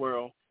Whites of the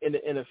world in the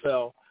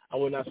NFL, I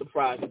would not be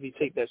surprised if he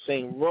take that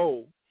same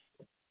role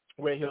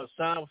where he'll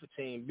sign with a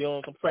team, be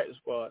on some practice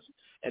squads,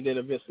 and then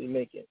eventually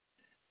make it.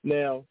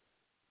 Now,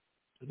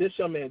 this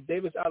young man,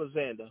 Davis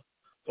Alexander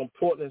from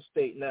Portland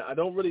State. Now, I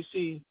don't really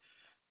see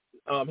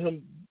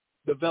him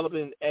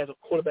developing as a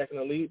quarterback in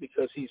the league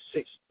because he's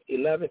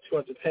 6'11",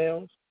 200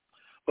 pounds,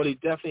 but he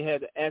definitely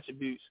had the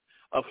attributes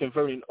of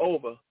converting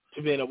over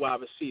to being a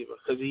wide receiver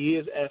because he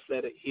is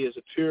athletic. He is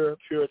a pure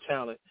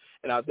talent,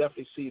 and I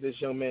definitely see this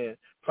young man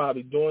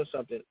probably doing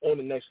something on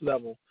the next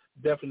level.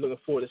 Definitely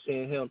looking forward to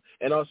seeing him.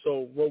 And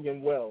also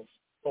Rogan Wells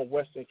from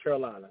Western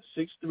Carolina,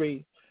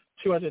 6'3",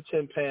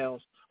 210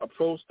 pounds, a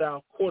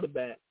pro-style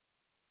quarterback,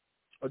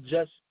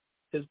 adjusts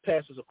his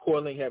passes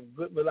accordingly, have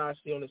good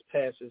velocity on his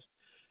passes.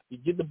 He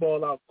get the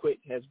ball out quick,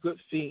 has good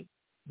feet,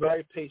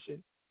 very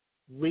patient,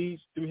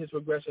 reads through his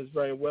progressions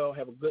very well,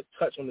 have a good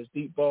touch on his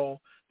deep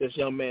ball. This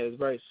young man is a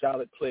very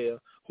solid player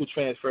who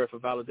transferred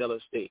from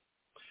Valladolid State.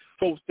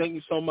 Folks, thank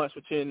you so much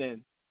for tuning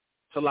in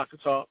to Locker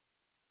Talk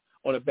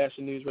on the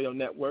Bachelor News Radio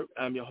Network.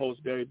 I'm your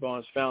host, Barry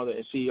Barnes, founder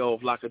and CEO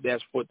of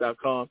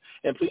Locker-Report.com.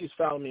 And please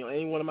follow me on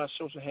any one of my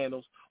social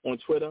handles on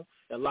Twitter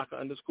at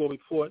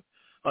Locker_Report,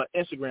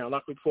 Instagram,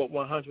 Locker Report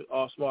 100,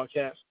 all small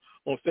caps,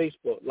 on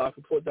Facebook,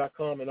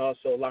 LockerReport.com, and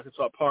also Locker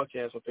Talk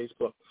Podcast on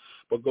Facebook.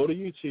 But go to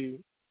YouTube,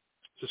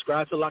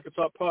 subscribe to Locker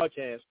Talk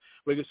Podcast,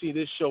 where you can see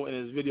this show in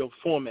its video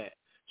format.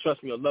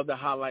 Trust me, you'll love the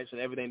highlights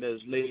and everything that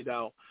is laid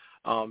out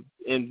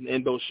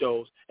in those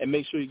shows. And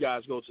make sure you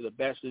guys go to the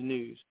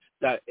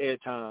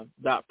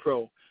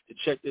bachelornews.airtime.pro to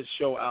check this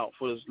show out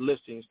for those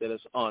listings that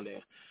is on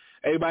there.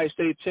 Everybody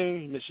stay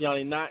tuned. Miss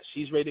Yawnie Knott,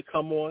 she's ready to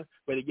come on,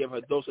 ready to give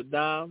her dose of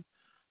dime.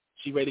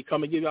 She's ready to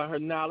come and give y'all her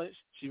knowledge.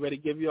 She's ready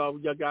to give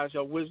you guys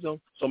your wisdom.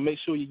 So make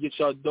sure you get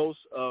your dose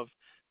of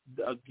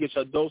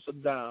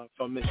dime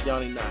from Miss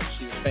Yawnie Knox.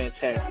 She's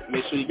fantastic.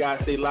 Make sure you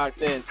guys stay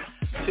locked in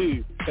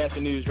to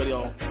Fashion News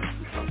Radio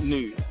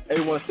News.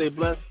 Everyone stay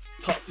blessed.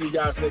 Talk to you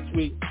guys next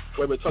week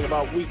where we'll talk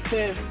about week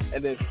 10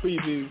 and then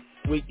preview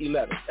week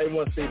 11.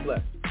 Everyone stay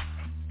blessed.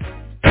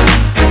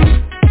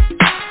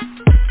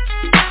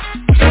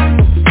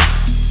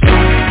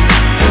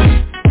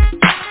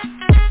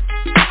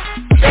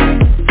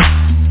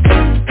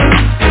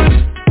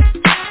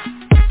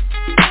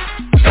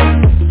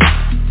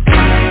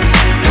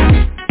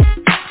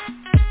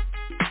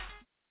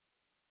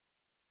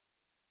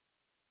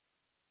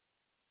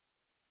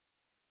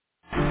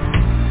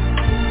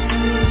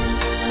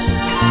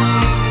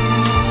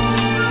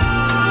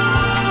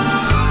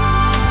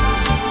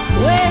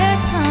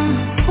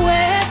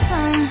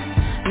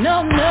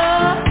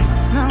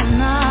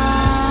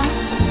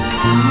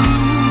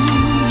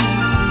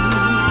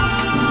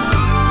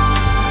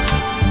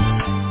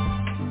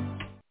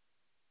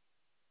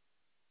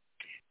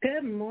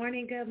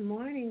 Good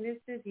morning. This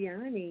is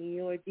Yawnie,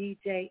 your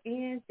DJ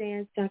and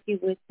dance junkie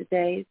with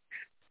today's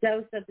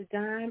dose of the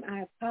dime.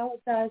 I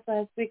apologize.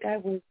 Last week I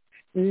was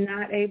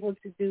not able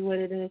to do what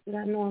it is that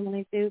I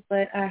normally do,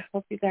 but I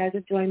hope you guys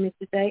have joined me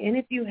today. And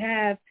if you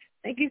have,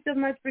 thank you so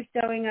much for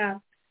showing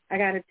up. I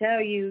got to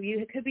tell you,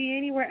 you could be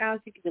anywhere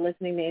else. You could be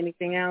listening to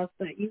anything else,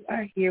 but you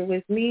are here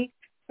with me,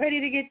 ready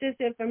to get this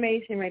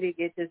information, ready to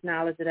get this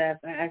knowledge that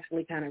I've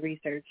actually kind of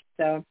researched.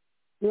 So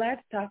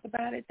let's talk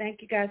about it.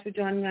 Thank you guys for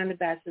joining me on the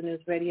Bachelor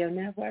News Radio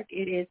Network.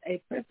 It is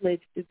a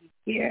privilege to be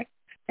here.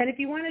 And if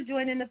you want to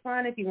join in the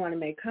fun, if you want to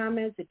make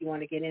comments, if you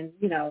want to get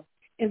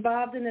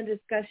involved in the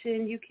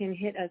discussion, you can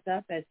hit us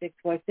up at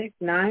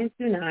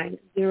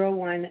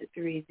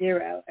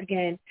 646-929-0130.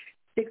 Again,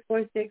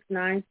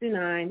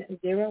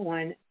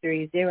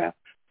 646-929-0130.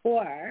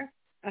 Or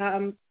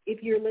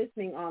if you're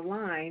listening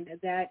online,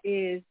 that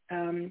is,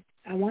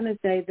 I want to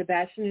say the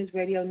Bachelor News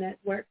Radio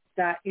Network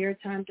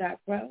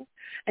 .airtime.pro,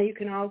 and you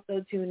can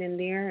also tune in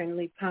there and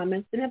leave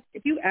comments. And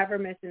if you ever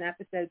miss an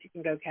episode, you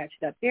can go catch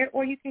it up there,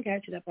 or you can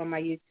catch it up on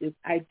my YouTube.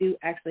 I do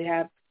actually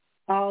have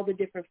all the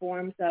different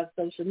forms of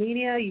social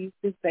media: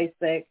 YouTube,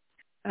 Facebook,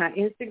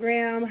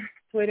 Instagram,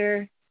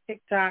 Twitter,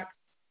 TikTok.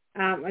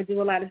 I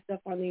do a lot of stuff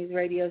on these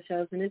radio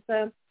shows, and it's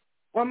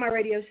on my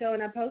radio show,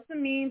 and I post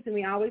some memes, and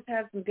we always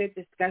have some good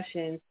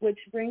discussions, which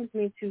brings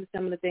me to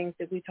some of the things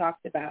that we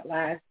talked about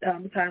last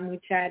time we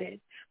chatted.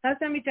 Last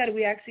time we chatted,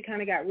 we actually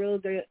kind of got real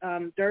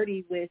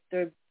dirty with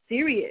the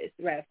serious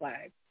red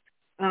flags,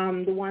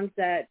 the ones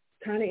that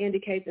kind of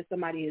indicate that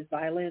somebody is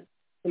violent,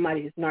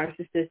 somebody is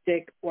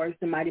narcissistic, or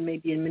somebody may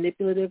be a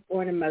manipulative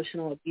or an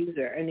emotional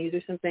abuser. And these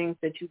are some things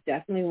that you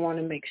definitely want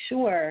to make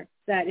sure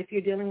that if you're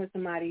dealing with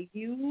somebody,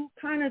 you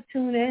kind of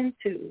tune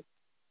into.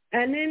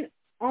 And then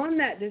on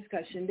that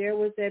discussion, there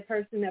was a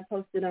person that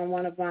posted on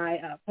one of my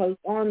posts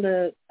on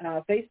the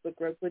Facebook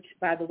group, which,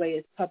 by the way,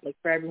 is public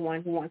for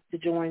everyone who wants to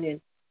join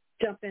and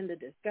jump in the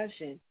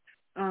discussion.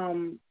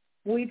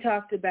 We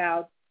talked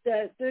about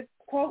the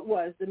quote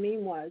was, the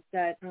meme was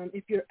that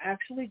if you're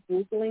actually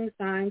Googling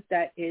signs,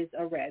 that is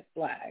a red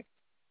flag.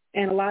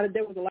 And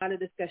there was a lot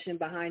of discussion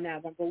behind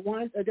that one. But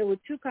there were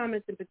two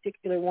comments in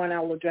particular. One I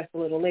will address a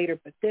little later,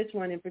 but this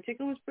one in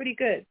particular was pretty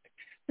good.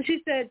 So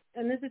she said,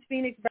 and this is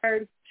Phoenix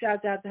Bird,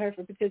 shouts out to her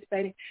for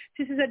participating.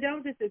 She says, I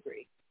don't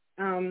disagree.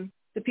 The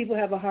people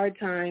have a hard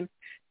time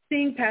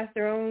seeing past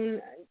their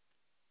own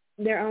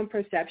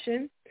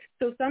perception.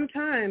 So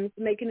sometimes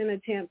making an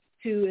attempt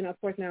to, and of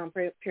course now I'm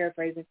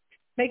paraphrasing,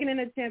 making an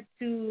attempt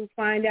to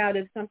find out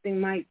if something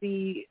might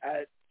be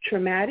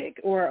traumatic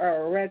or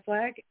a red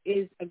flag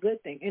is a good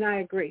thing, and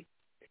I agree.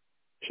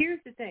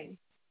 Here's the thing.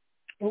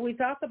 When we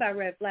talk about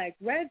red flags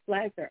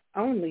are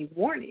only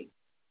warnings.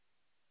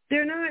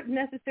 They're not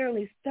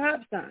necessarily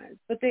stop signs,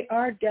 but they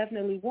are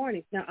definitely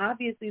warnings. Now,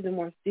 obviously, the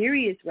more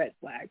serious red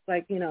flags,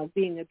 like,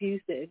 being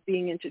abusive,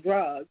 being into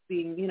drugs,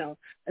 being,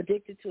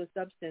 addicted to a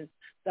substance,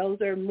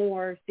 those are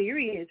more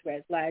serious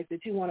red flags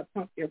that you want to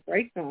pump your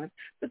brakes on.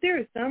 But there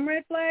are some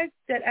red flags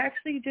that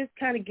actually just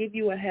kind of give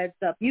you a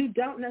heads up. You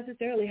don't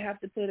necessarily have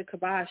to put a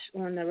kibosh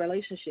on the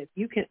relationship.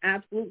 You can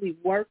absolutely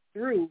work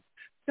through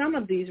some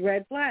of these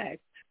red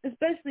flags,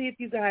 especially if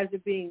you guys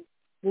are being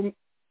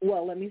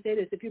well, let me say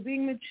this. If you're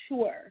being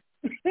mature,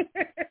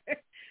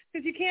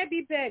 because you can't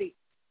be petty.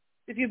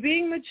 If you're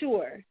being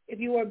mature,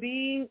 if you are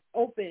being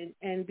open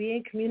and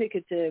being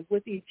communicative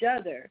with each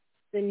other,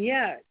 then,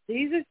 yeah,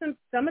 these are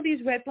some of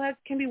these red flags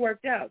can be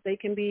worked out. They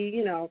can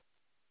be,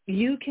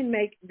 you can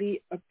make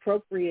the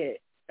appropriate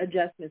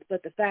adjustments.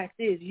 But the fact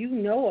is, you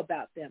know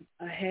about them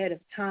ahead of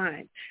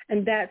time,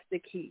 and that's the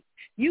key.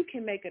 You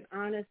can make an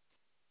honest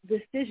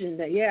decision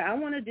that, yeah, I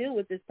want to deal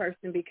with this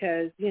person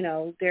because,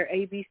 they're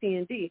A, B, C,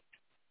 and D.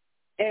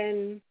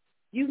 And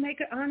you make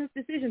an honest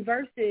decision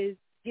versus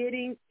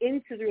getting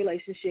into the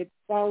relationship,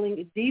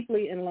 falling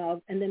deeply in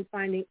love, and then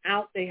finding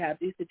out they have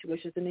these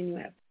situations, and then you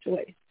have a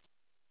choice.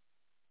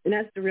 And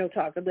that's the real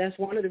talk. That's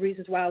one of the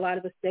reasons why a lot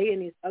of us stay in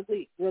these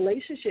ugly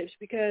relationships,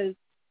 because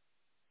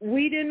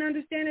we didn't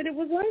understand that it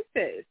was like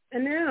this.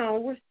 And now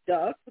we're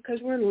stuck because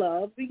we're in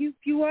love.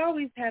 You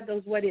always have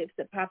those what ifs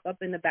that pop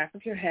up in the back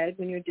of your head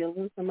when you're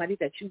dealing with somebody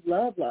that you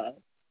love.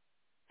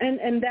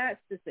 And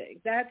that's the thing.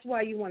 That's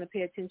why you want to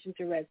pay attention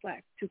to red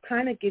flags, to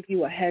kind of give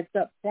you a heads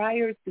up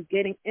prior to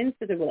getting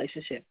into the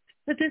relationship.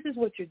 But this is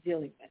what you're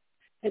dealing with.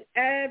 And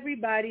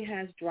everybody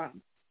has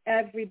drama.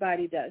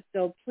 Everybody does.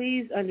 So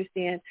please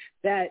understand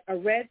that a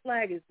red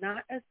flag is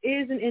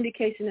an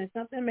indication that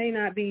something may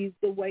not be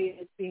the way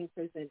it's being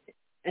presented,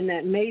 and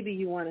that maybe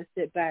you want to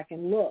sit back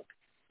and look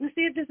and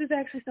see if this is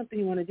actually something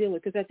you want to deal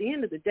with. Because at the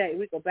end of the day,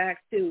 we go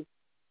back to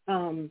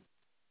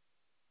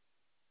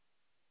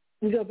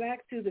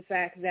the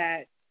fact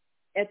that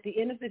at the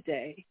end of the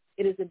day,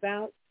 it is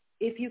about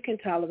if you can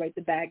tolerate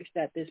the baggage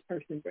that this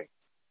person brings,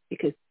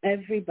 because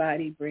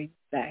everybody brings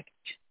baggage.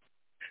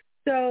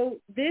 So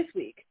this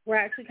week, we're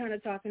actually kind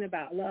of talking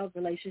about love,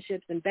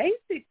 relationships, and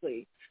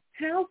basically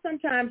how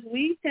sometimes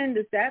we tend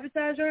to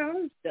sabotage our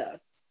own stuff.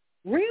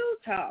 Real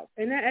talk,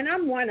 and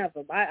I'm one of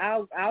them.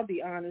 I'll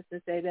be honest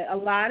and say that a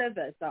lot of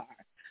us are,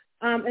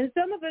 and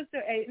some of us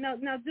are.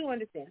 Now do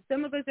understand,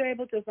 some of us are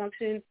able to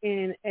function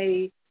in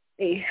a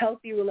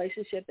healthy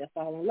relationship. They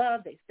fall in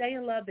love, they stay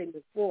in love, they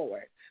move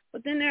forward.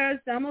 But then there are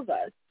some of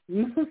us,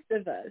 most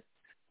of us,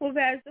 who've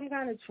had some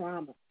kind of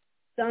trauma,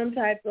 some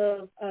type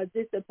of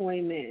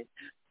disappointment,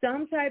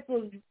 some type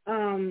of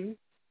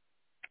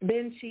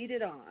been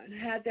cheated on,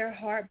 had their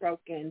heart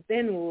broken,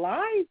 been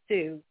lied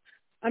to,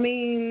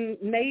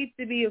 made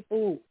to be a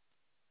fool,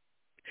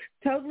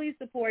 totally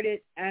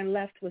supported and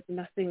left with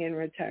nothing in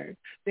return,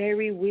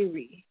 very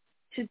weary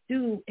to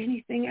do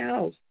anything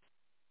else.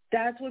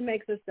 That's what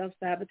makes us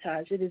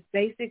self-sabotage. It is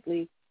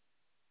basically,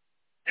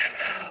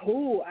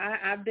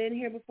 I've been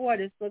here before.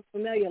 This looks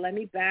familiar. Let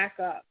me back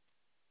up.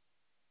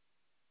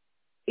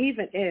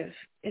 Even if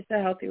it's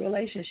a healthy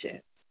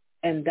relationship.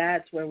 And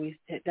that's where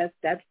that's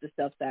the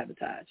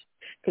self-sabotage.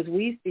 Because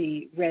we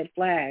see red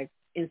flags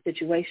in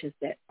situations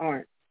that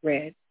aren't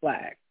red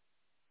flags.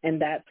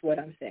 And that's what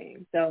I'm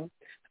saying. So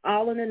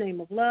all in the name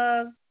of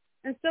love.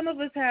 And some of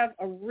us have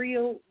a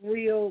real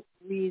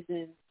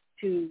reason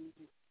to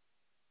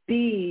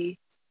be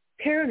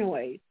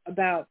paranoid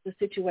about the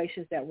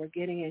situations that we're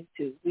getting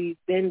into. We've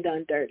been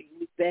done dirty.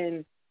 We've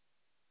been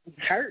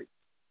hurt,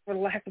 for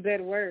lack of a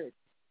better word.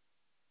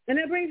 And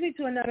that brings me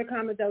to another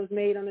comment that was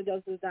made on the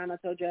Dose of Dime. I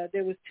told you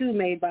there was two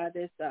made by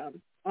this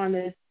on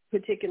this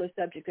particular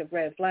subject of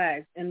red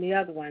flags, and the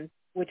other one,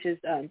 which is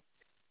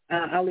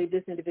I'll leave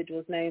this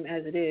individual's name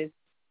as it is,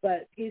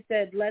 but he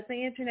said, "Let the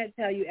internet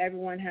tell you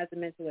everyone has a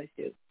mental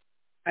issue."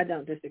 I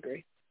don't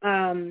disagree.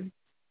 I'm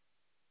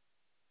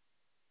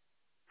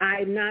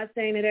not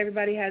saying that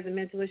everybody has a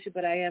mental issue,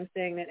 but I am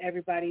saying that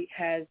everybody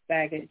has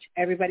baggage.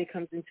 Everybody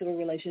comes into a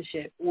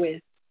relationship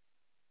with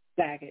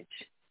baggage.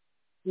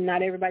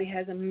 Not everybody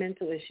has a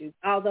mental issue,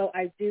 although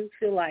I do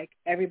feel like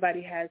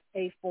everybody has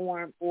a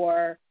form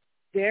or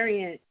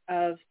variant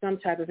of some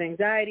type of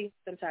anxiety,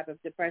 some type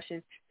of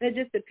depression. It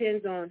just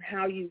depends on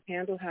how you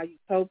handle, how you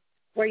cope,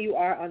 where you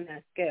are on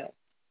that scale.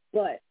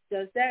 But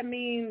does that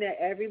mean that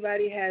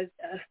everybody has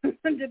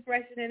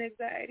depression and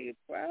anxiety?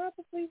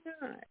 Probably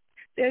not.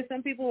 There's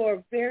some people who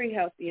are very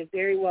healthy and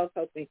very well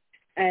coping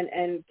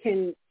and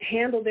can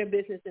handle their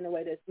business in a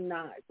way that's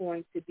not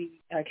going to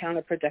be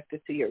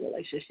counterproductive to your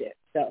relationship.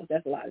 So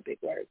that's a lot of big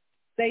words.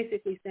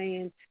 Basically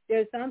saying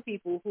there's some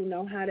people who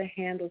know how to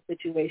handle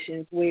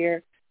situations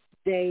where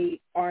they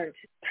aren't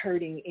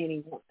hurting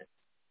anyone.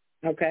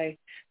 Okay?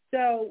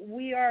 So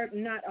we are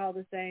not all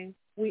the same.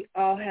 We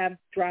all have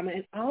drama,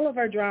 and all of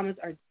our dramas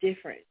are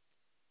different.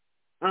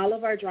 All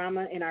of our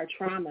drama and our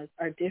traumas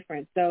are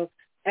different. So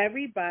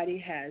everybody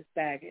has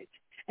baggage,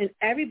 and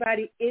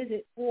everybody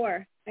isn't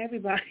for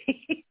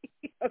everybody,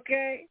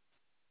 okay?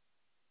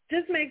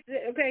 Just makes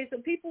it, okay, so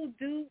people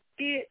do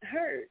get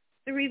hurt.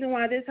 The reason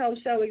why this whole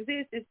show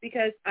exists is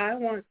because I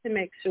want to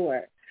make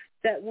sure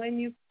that when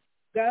you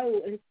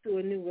go into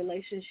a new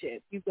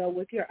relationship, you go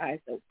with your eyes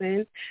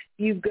open,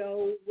 you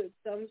go with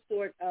some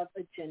sort of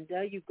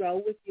agenda, you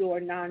go with your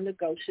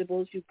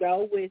non-negotiables, you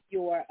go with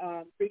your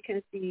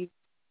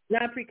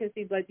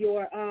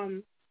your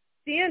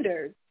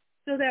standards,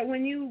 so that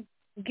when you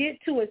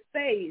get to a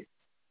space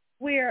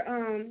where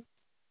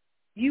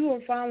you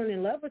are falling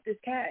in love with this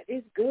cat,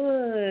 it's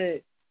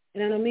good.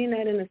 And I don't mean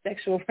that in a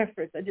sexual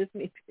reference. I just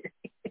mean period.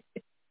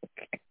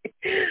 Okay.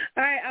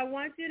 All right, I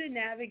want you to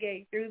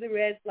navigate through the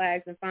red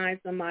flags and find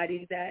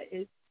somebody that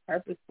is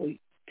purposeful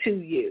to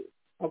you,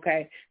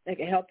 okay, that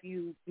can help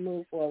you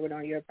move forward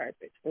on your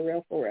purpose, for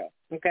real,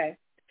 okay?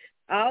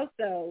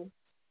 Also,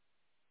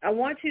 I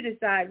want you to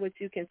decide what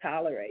you can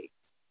tolerate.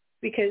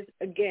 Because,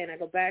 again, I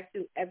go back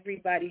to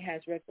everybody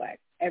has red flags.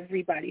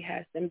 Everybody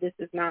has them. This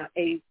is not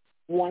a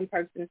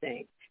one-person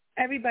thing.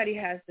 Everybody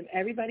has them.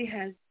 Everybody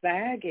has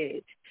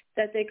baggage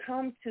that they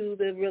come to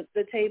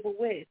the table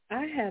with.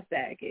 I have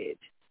baggage.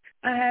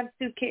 I have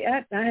 2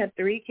 kids. I have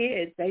 3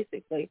 kids,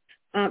 basically,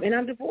 and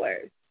I'm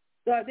divorced.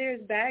 So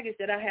there's baggage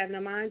that I have.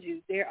 Now, mind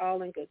you, they're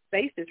all in good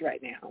spaces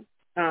right now.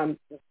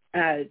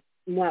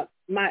 my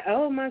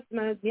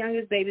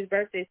youngest baby's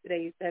birthday is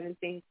today. He's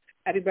 17.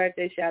 Happy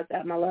birthday. Shouts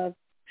out, my love.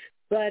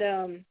 But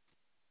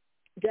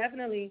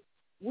definitely,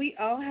 we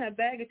all have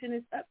baggage, and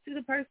it's up to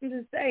the person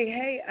to say,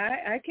 hey,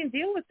 I can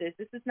deal with this.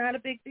 This is not a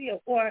big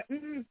deal. Or,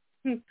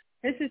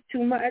 this is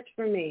too much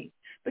for me.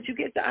 But you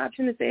get the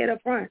option to say it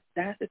up front.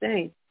 That's the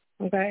thing,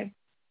 okay?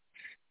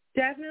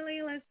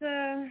 Definitely,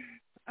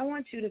 I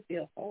want you to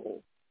feel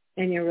whole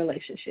in your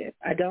relationship.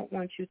 I don't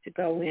want you to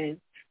go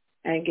in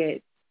and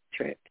get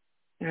tripped,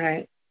 all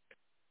right?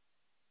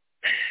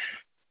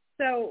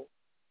 So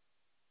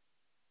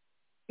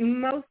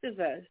most of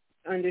us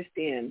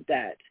understand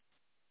that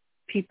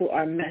people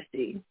are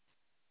messy.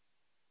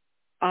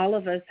 All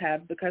of us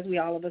have, because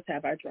all of us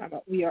have our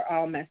drama, we are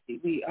all messy.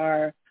 We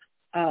are,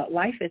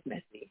 life is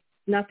messy.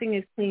 Nothing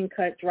is clean,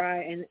 cut,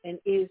 dry, and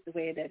is the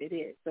way that it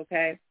is,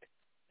 okay?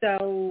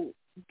 So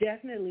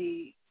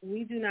definitely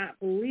we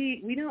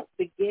don't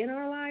begin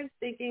our lives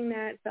thinking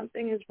that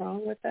something is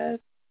wrong with us,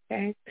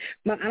 okay?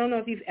 But I don't know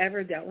if you've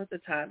ever dealt with a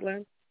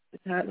toddler. The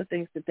toddler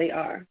thinks that they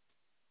are,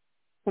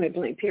 point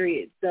blank,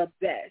 period, the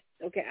best,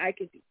 okay? I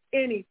could do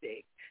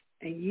anything.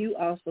 And you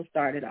also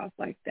started off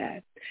like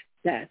that.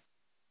 That's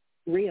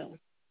real.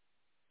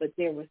 But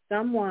there was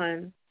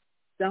something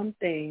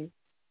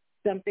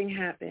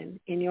happened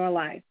in your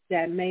life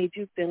that made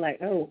you feel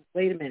like, oh,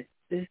 wait a minute,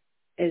 this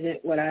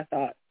isn't what I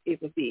thought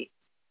it would be.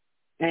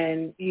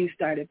 And you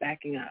started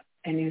backing up,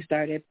 and you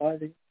started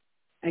pausing,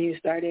 and you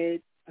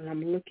started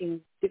looking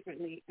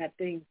differently at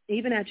things,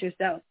 even at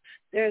yourself.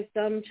 There are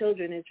some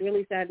children, it's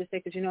really sad to say,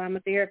 because, I'm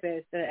a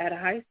therapist at a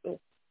high school,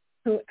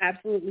 who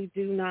absolutely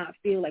do not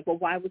feel like, well,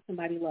 why would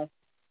somebody love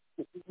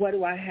me? What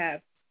do I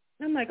have?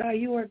 And I'm like, oh,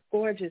 you are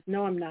gorgeous.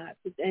 No, I'm not.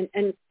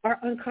 And are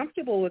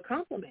uncomfortable with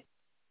compliments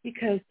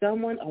because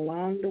someone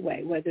along the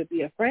way, whether it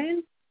be a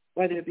friend,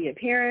 whether it be a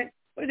parent,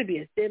 whether it be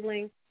a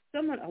sibling,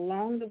 someone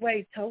along the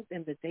way told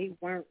them that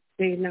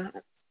they're not.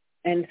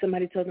 And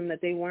somebody told them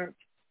that they weren't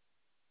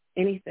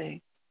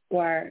anything,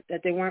 or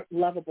that they weren't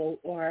lovable,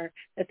 or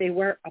that they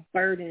were a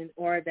burden,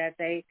 or that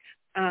they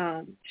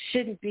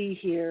shouldn't be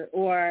here,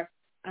 or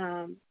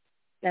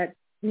that,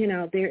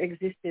 their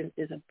existence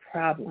is a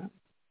problem.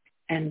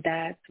 And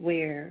that's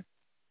where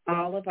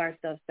all of our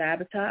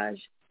self-sabotage,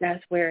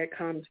 that's where it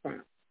comes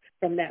from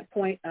that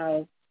point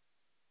of,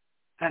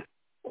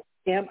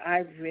 am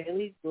I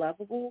really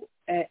lovable?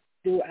 Am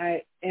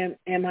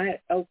I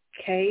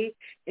okay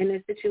in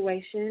this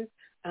situation?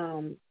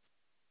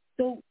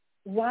 So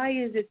why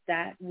is it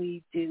that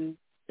we do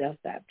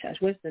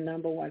self-sabotage? What's the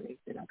number one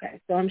reason? Okay,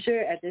 so I'm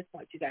sure at this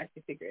point you guys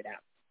can figure it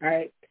out. All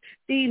right.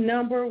 The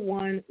number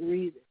one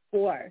reason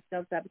for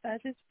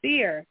self-sabotage is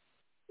fear.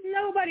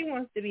 Nobody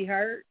wants to be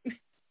hurt.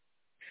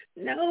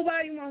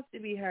 Nobody wants to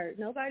be hurt.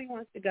 Nobody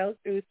wants to go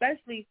through,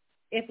 especially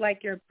if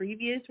like your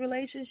previous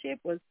relationship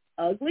was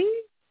ugly.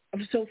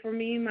 So for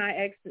me,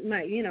 my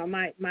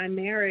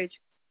marriage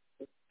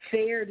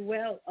fared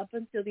well up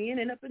until the end,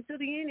 and up until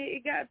the end,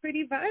 it got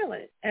pretty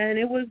violent, and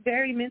it was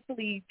very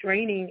mentally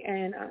draining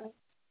and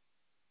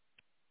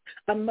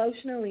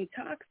emotionally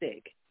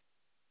toxic.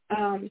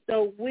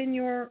 So when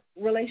your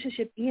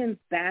relationship ends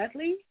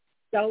badly,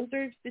 those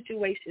are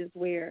situations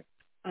where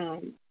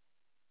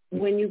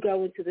when you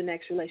go into the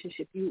next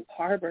relationship, you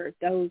harbor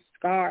those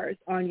scars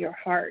on your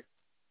heart,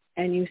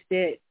 and you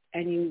sit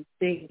and you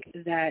think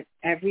that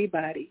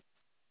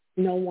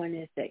no one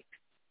is safe.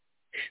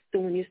 So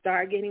when you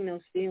start getting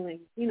those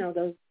feelings,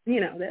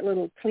 that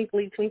little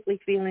twinkly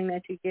feeling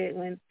that you get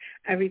when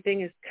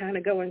everything is kind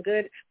of going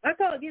good. I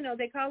call it,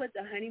 they call it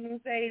the honeymoon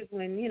phase,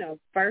 when,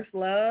 first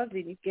love,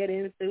 and you get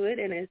into it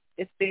and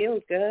it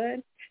feels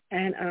good.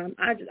 And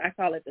I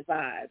call it the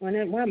vibe. When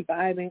I'm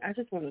vibing, I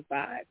just want to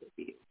vibe with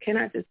you. Can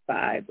I just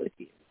vibe with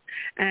you?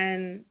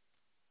 And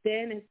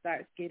then it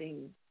starts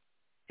getting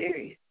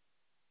serious.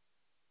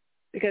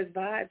 Because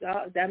vibes,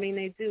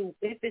 they do.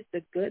 If it's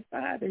a good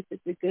vibe, if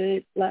it's a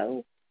good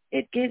flow,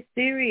 it gets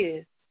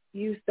serious.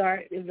 You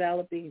start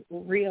developing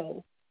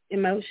real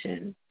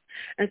emotions.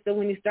 And so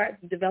when you start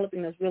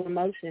developing those real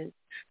emotions,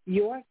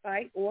 your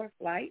fight or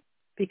flight,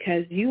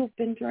 because you've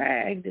been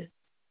dragged.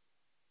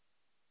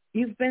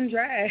 You've been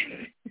dragged.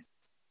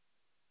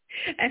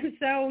 And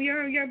so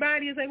your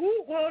body is like,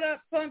 whoa, hold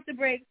up, pump the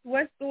brakes.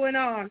 What's going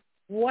on?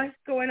 What's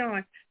going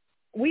on?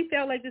 We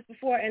felt like this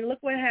before, and look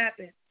what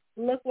happened.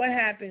 Look what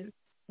happened.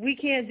 We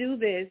can't do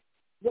this.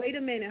 Wait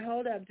a minute,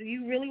 hold up. Do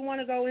you really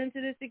want to go into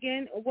this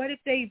again? What if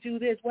they do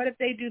this? What if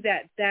they do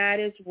that? That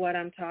is what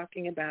I'm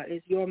talking about,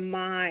 is your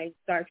mind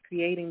starts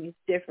creating these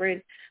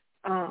different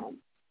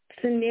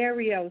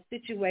scenarios,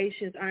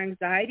 situations. Our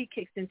anxiety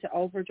kicks into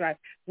overdrive.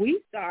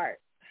 We start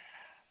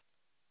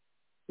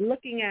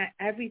looking at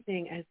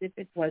everything as if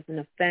it was an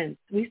offense.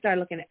 We start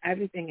looking at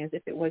everything as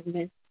if it was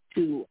meant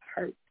to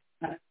hurt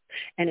us.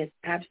 And it's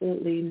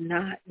absolutely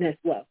not.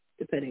 Well,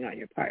 depending on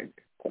your partner,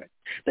 of course.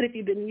 But if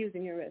you've been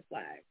using your red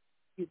flag,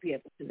 you'll be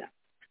able to know.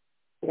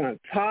 We're going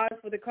to pause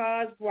for the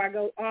cause before I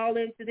go all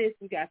into this.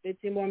 We got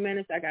 15 more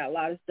minutes. I got a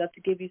lot of stuff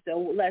to give you,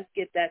 so let's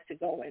get that to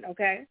going,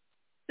 okay?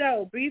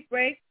 So, brief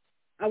break.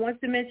 I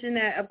want to mention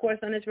that, of course,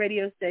 on this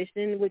radio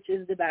station, which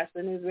is the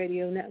Bachelor News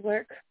Radio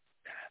Network,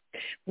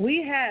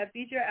 we have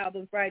Feature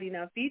Album Friday.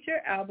 Now,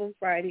 Feature Album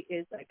Friday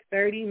is like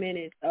 30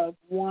 minutes of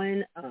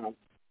one of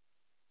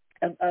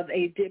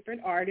a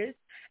different artist,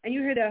 and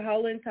you hear the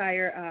whole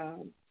entire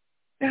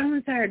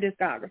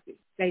discography,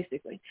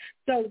 basically.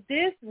 So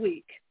this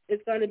week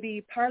it's going to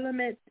be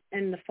Parliament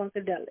and the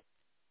Funkadelic.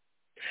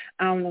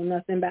 I don't know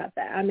nothing about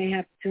that. I may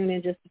have to tune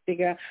in just to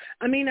figure out.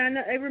 I mean, I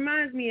know it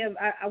reminds me of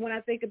when I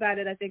think about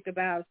it, I think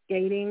about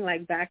skating,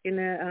 like back in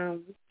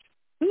the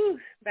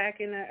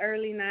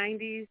early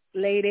 '90s,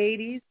 late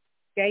 '80s,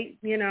 skate.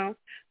 You know,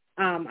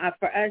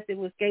 for us it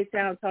was Skate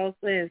Town,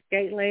 Tulsa, and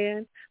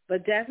Skateland.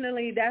 But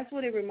definitely, that's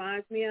what it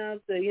reminds me of.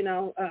 So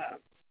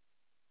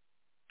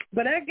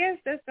but I guess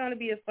that's going to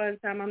be a fun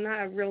time. I'm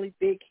not a really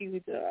big,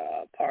 huge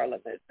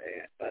Parliament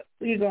fan, but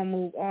we're going to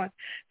move on.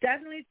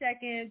 Definitely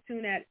check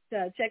into that.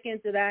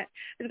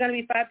 It's going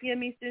to be 5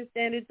 p.m. Eastern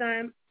Standard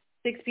Time,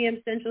 6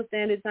 p.m. Central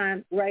Standard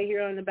Time, right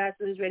here on the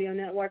Bachelor's Radio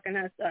Network, and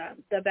that's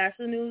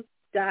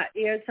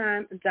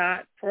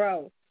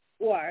thebachelornews.airtime.pro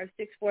or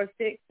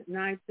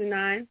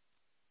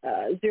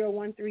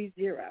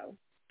 646-929-0130.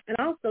 And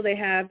also they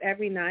have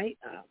every night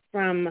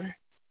from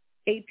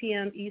 8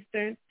 p.m.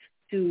 Eastern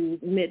to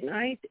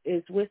midnight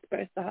is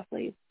Whisper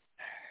Softly.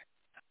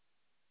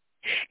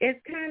 It's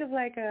kind of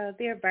like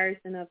their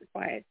version of the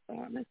Quiet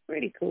Storm. It's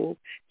pretty cool.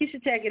 You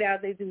should check it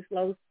out. They do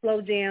slow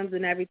jams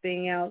and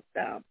everything else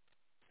to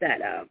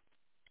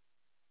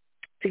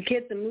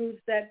get the mood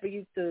set for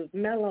you to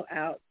mellow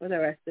out for the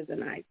rest of the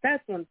night.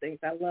 That's one of the things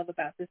I love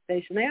about this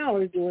station. They're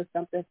always doing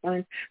something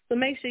fun. So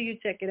make sure you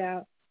check it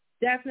out.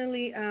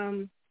 Definitely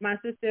my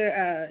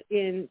sister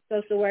in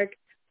social work,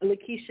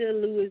 Lakeisha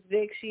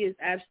Lewis-Vick, she is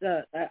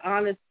an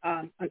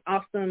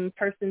awesome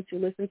person to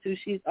listen to.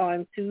 She's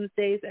on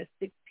Tuesdays at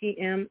 6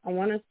 p.m. I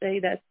want to say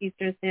that's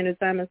Eastern Standard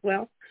Time as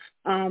well.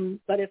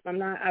 But if I'm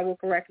not, I will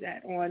correct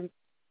that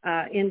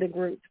in the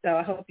group. So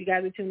I hope you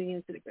guys are tuning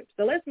into the group.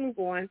 So let's move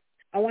on.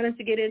 I wanted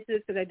to get into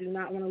this because I do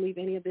not want to leave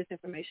any of this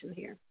information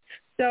here.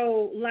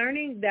 So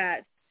learning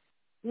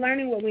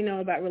what we know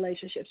about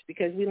relationships,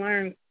 because we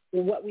learn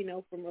what we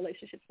know from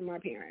relationships from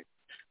our parents,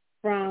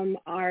 from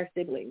our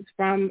siblings,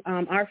 from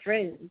our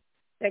friends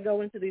that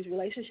go into these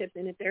relationships.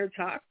 And if they're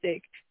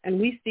toxic and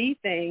we see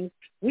things,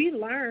 we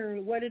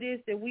learn what it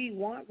is that we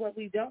want, what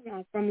we don't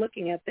want from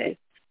looking at this.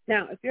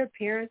 Now, if your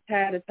parents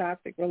had a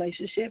toxic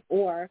relationship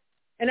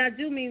and I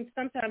do mean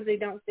sometimes they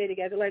don't stay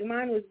together, like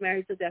mine was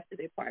married till death do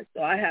they part,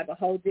 so I have a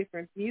whole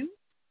different view.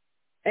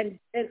 And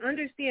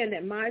understand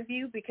that my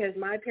view, because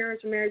my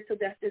parents were married till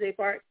death do they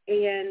part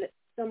and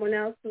someone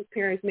else whose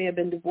parents may have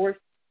been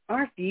divorced,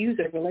 our views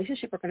of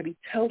relationship are going to be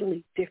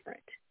totally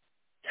different,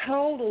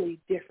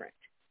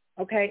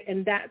 okay?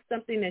 And that's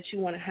something that you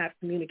want to have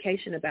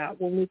communication about.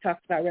 When we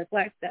talk about red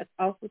flags, that's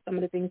also some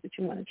of the things that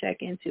you want to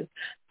check into.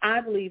 I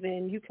believe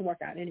in you can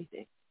work out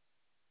anything,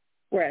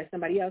 whereas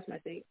somebody else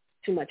might say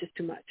too much is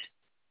too much,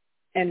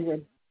 and we're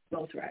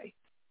both right.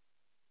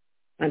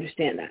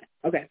 Understand that.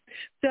 Okay.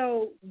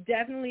 So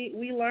definitely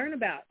we learn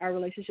about our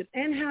relationships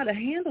and how to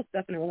handle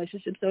stuff in a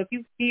relationship. So if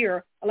you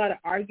hear a lot of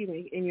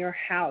arguing in your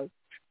house,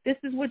 this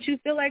is what you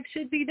feel like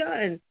should be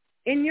done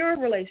in your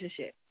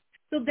relationship.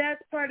 So that's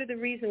part of the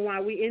reason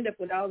why we end up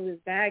with all of this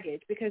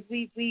baggage, because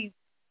we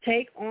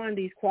take on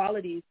these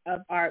qualities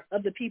of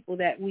the people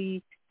that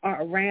we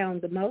are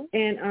around the most,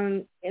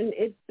 and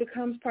it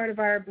becomes part of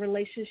our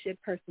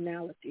relationship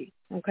personality.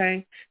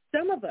 Okay,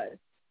 some of us,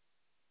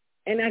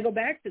 and I go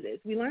back to this,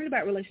 we learned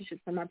about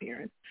relationships from our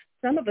parents.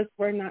 Some of us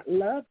were not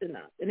loved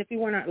enough, and if we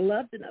were not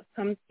loved enough,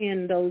 comes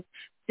in those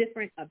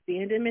different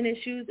abandonment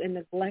issues and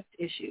neglect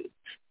issues.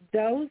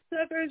 Those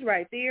suckers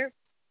right there.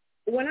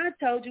 When I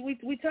told you,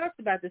 we talked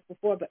about this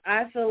before, but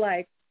I feel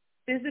like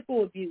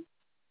physical abuse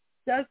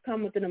does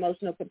come with an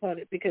emotional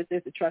component because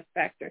there's a trust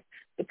factor.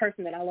 The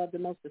person that I love the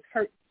most is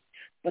hurt.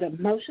 But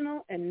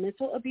emotional and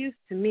mental abuse,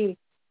 to me,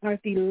 are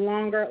the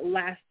longer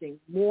lasting,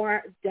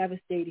 more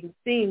devastating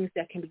things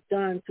that can be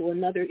done to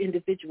another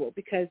individual,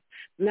 because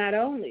not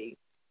only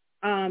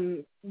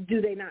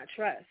do they not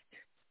trust,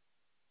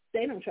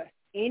 they don't trust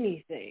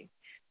anything.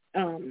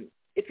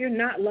 If you're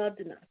not loved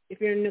enough, if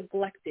you're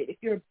neglected, if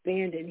you're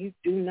abandoned, you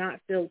do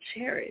not feel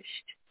cherished.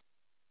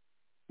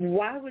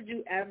 Why would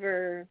you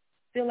ever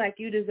feel like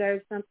you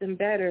deserve something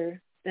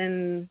better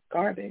than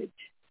garbage?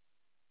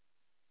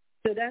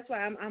 So that's why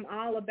I'm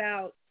all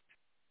about,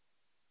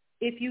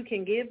 if you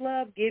can give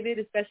love, give it,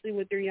 especially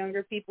with your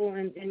younger people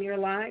in your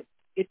life.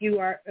 If you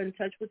are in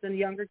touch with a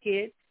younger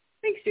kid,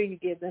 make sure you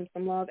give them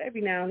some love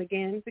every now and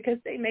again, because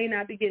they may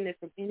not be getting it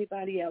from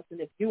anybody else. And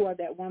if you are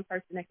that one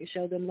person that can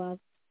show them love,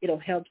 it'll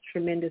help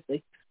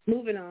tremendously.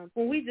 Moving on.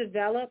 When we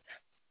develop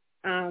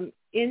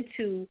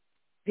into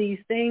these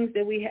things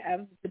that we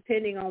have,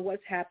 depending on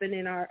what's happened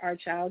in our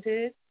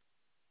childhood,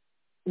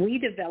 we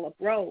develop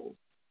roles.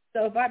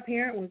 So if our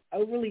parent was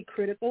overly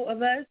critical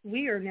of us,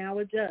 we are now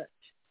a judge.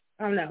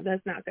 Oh, no,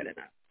 that's not good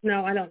enough.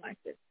 No, I don't like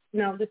this.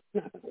 No, this is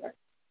not going to work.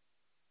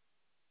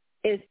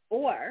 It's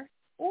or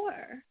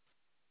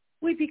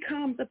we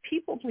become the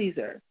people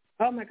pleaser.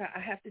 oh, my God, I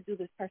have to do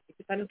this perfect.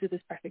 If I don't do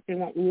this perfect, they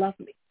won't love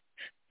me.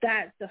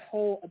 That's the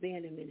whole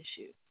abandonment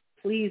issue.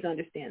 Please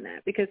understand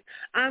that, because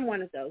I'm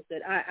one of those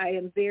that I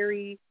am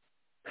very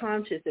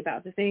conscious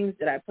about the things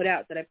that I put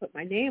out, that I put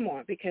my name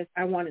on, because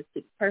I want it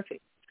to be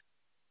perfect.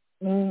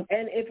 And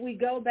if we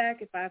go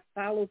back, if I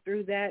follow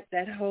through that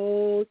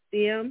whole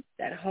stem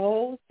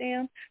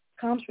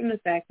comes from the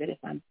fact that if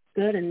I'm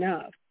good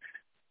enough,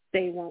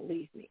 they won't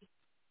leave me.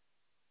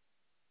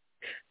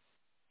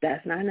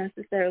 That's not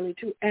necessarily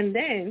true. And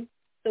then,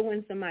 so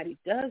when somebody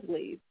does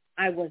leave,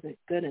 I wasn't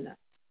good enough.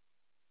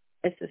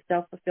 It's a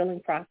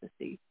self-fulfilling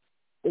prophecy,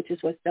 which is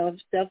what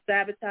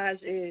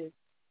self-sabotage is,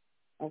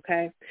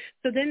 okay?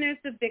 So then there's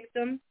the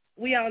victim.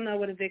 We all know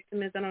what a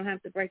victim is. I don't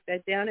have to break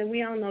that down. And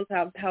we all know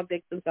how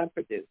victims are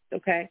produced,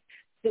 okay?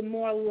 The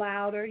more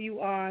louder you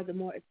are, the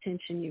more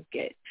attention you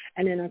get.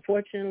 And then,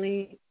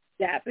 unfortunately,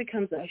 that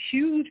becomes a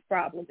huge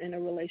problem in a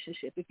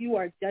relationship. If you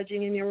are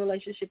judging in your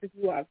relationship, if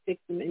you are a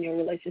victim in your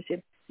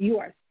relationship, you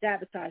are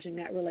sabotaging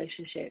that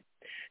relationship.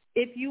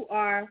 If you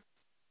are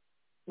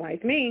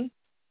like me,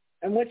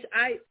 and which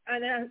I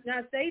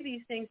say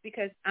these things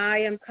because I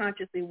am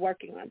consciously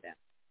working on them.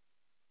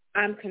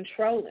 I'm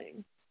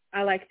controlling.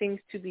 I like things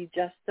to be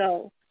just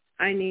so.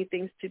 I need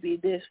things to be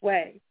this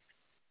way.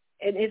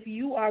 And if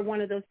you are one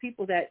of those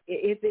people that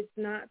if it's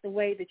not the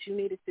way that you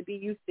need it to be,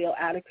 you feel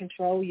out of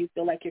control, you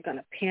feel like you're going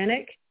to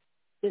panic,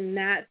 then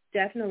that's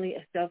definitely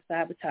a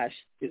self-sabotage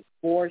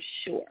for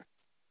sure.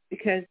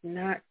 Because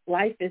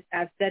life is,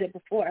 I've said it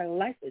before,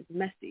 life is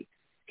messy.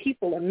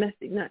 People are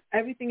messy. Not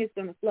everything is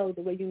going to flow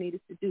the way you need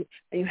it to do.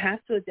 And you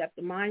have to adapt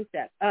the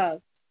mindset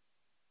of,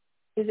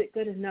 is it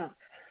good enough?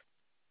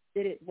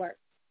 Did it work?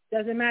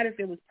 Doesn't matter if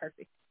it was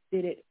perfect.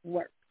 Did it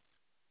work?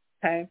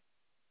 Okay?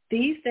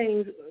 These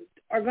things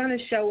are going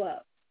to show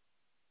up.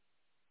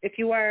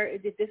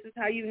 If this is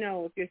how you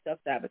know if you're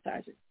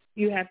self-sabotaging.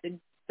 You have to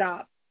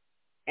stop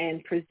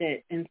and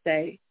present and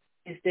say,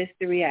 is this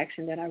the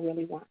reaction that I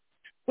really want?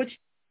 Which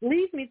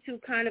leads me to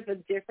kind of a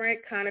different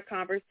kind of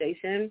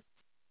conversation.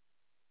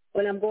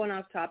 When I'm going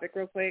off topic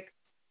real quick,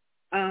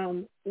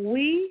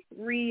 we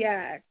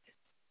react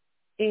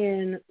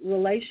in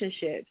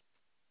relationships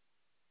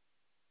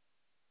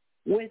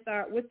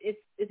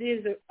it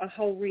is a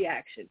whole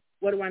reaction.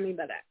 What do I mean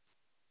by that?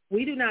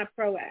 We do not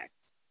proact.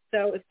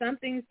 So if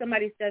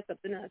somebody says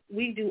something to us,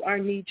 we do our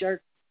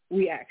knee-jerk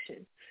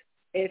reaction.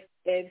 If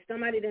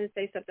somebody doesn't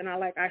say something I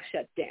like, I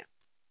shut down.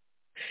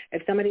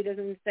 If somebody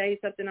doesn't say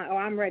something,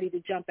 I'm ready to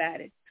jump at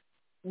it.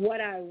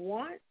 What I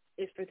want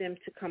is for them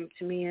to come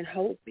to me and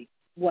hold me.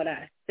 What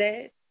I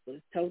said was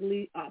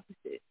totally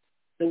opposite.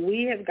 So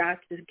we have got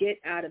to get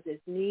out of this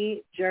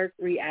knee-jerk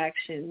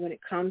reaction when it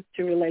comes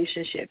to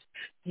relationships.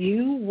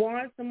 You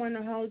want someone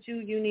to hold you,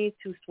 you need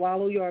to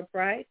swallow your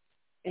pride,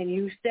 and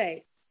you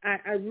say,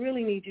 I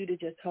really need you to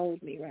just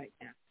hold me right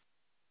now.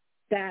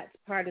 That's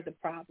part of the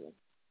problem.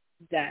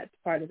 That's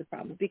part of the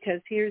problem. Because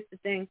here's the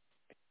thing.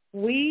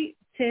 We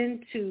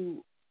tend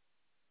to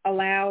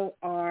allow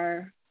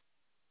our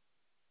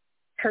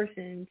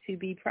person to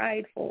be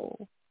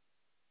prideful,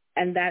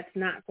 and that's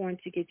not going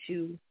to get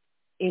you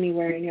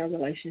anywhere in your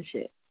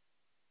relationship.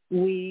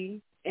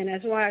 And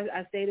that's why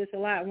I say this a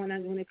lot when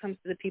it comes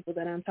to the people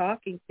that I'm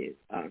talking to.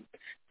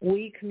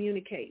 We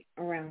communicate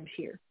around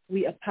here.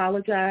 We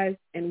apologize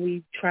and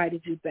we try to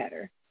do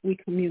better. We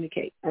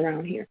communicate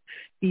around here.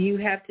 You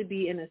have to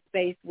be in a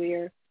space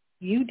where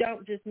you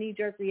don't just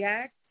knee-jerk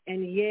react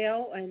and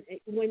yell, and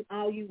when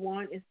all you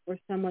want is for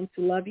someone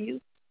to love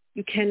you.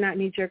 You cannot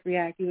knee-jerk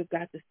react. You have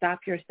got to stop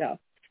yourself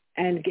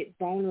and get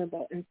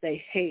vulnerable and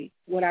say, hey,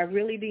 what I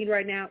really need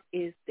right now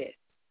is this.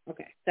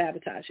 Okay,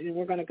 sabotage. And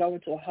we're going to go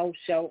into a whole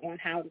show on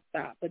how to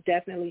stop. But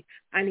definitely,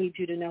 I need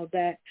you to know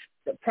that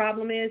the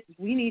problem is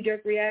we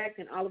knee-jerk react,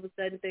 and all of a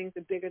sudden things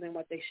are bigger than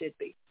what they should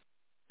be.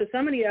 So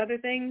some of the other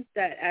things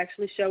that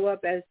actually show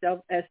up as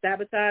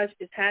sabotage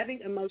is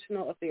having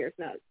emotional affairs.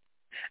 Now,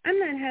 I'm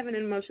not having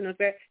an emotional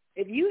affair.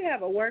 If you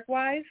have a work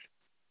wife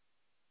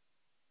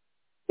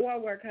or a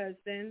work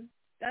husband,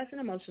 that's an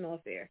emotional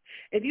affair.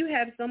 If you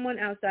have someone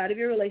outside of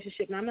your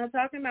relationship, and I'm not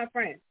talking about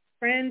friends.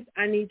 Friends,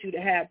 I need you to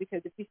have,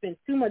 because if you spend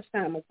too much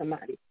time with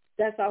somebody,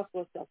 that's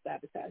also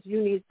self-sabotage. You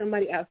need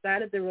somebody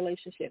outside of the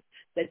relationship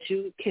that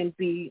you can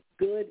be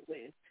good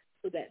with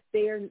so that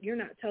you're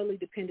not totally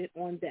dependent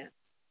on them.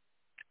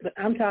 But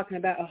I'm talking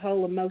about a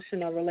whole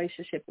emotional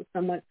relationship with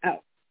someone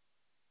else,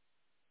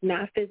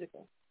 not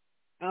physical.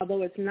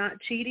 Although it's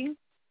not cheating,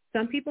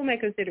 some people may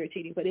consider it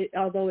cheating, but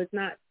although it's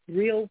not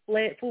real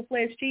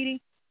full-fledged cheating,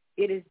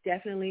 it is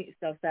definitely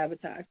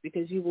self-sabotage,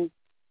 because you will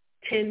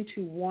tend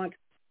to want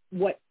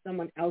what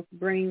someone else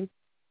brings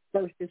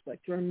versus what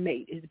your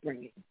mate is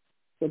bringing.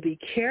 So be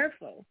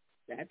careful.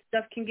 That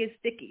stuff can get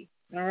sticky,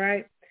 all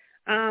right?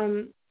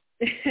 And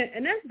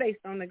that's based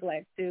on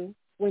neglect, too.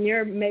 When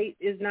your mate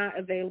is not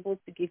available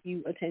to give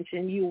you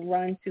attention, you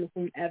run to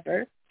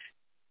whomever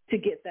to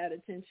get that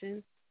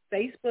attention.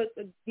 Facebook,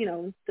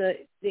 the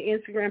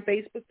Instagram,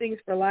 Facebook things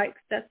for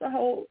likes, that's the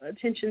whole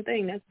attention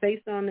thing. That's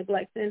based on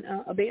neglect and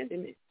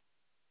abandonment.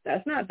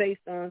 That's not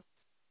based on,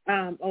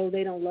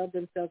 they don't love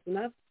themselves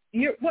enough.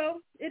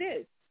 It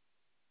is.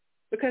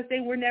 Because they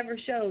were never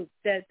showed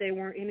that they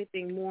weren't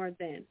anything more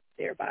than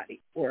their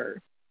body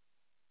or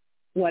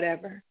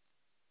whatever.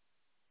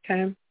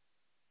 Okay?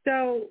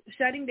 So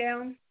shutting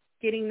down,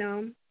 getting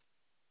numb.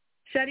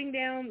 Shutting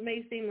down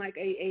may seem like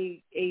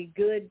a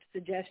good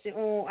suggestion.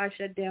 Oh, I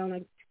shut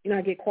down,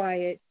 I get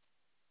quiet.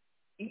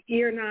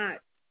 You're not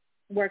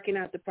working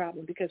out the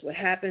problem, because what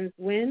happens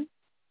when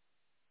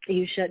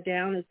you shut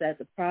down is that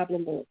the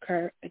problem will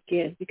occur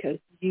again because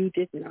you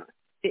did not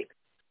fix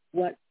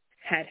what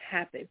had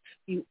happened.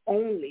 You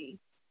only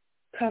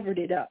covered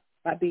it up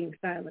by being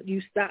silent.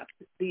 You stopped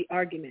the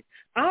argument.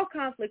 All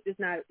conflict is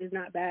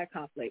not bad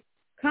conflict.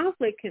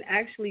 Conflict can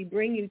actually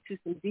bring you to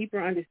some deeper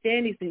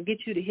understandings and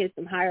get you to hit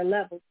some higher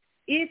levels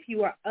if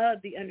you are of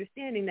the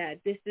understanding that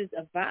this is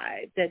a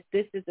vibe, that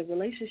this is a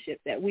relationship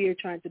that we are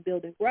trying to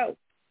build and grow.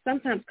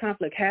 Sometimes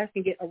conflict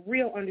can get a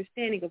real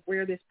understanding of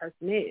where this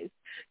person is.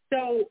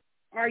 So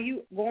are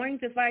you going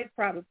to fight?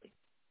 Probably.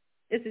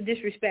 It's a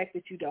disrespect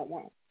that you don't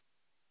want.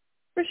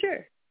 For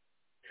sure.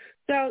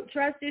 So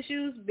trust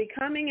issues,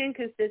 becoming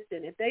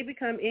inconsistent. If they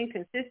become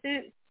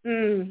inconsistent,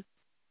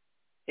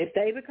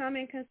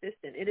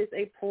 it is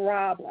a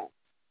problem.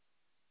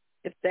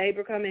 If they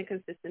become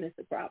inconsistent, it's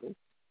a problem.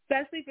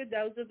 Especially for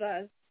those of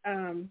us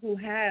who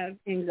have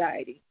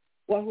anxiety,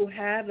 or who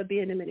have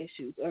abandonment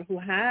issues, or who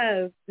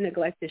have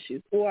neglect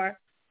issues, or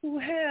who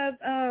have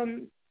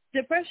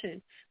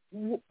depression.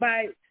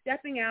 By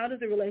stepping out of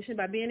the relationship,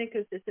 by being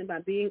inconsistent, by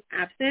being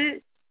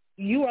absent,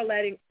 you are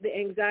letting the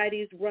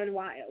anxieties run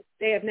wild.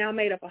 They have now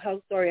made up a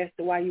whole story as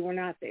to why you were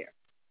not there.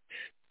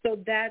 So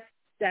that's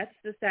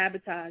the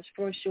sabotage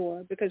for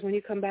sure, because when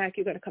you come back,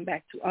 you're going to come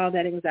back to all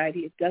that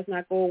anxiety. It does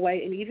not go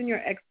away, and even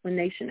your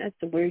explanation as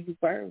to where you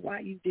were, why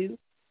you do,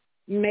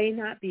 may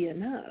not be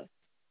enough,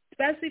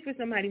 especially for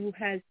somebody who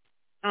has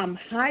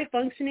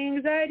high-functioning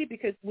anxiety,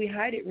 because we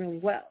hide it really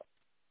well.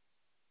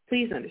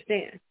 Please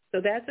understand. So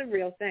that's a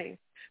real thing.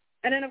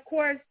 And then, of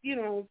course,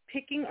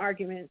 picking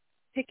arguments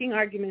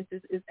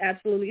is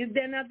absolutely,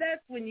 now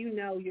that's when you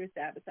know you're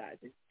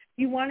sabotaging.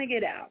 You want to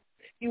get out.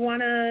 You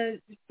want to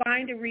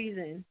find a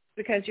reason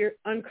because you're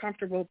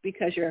uncomfortable,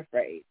 because you're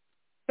afraid,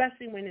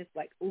 especially when it's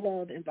like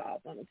love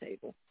involved on the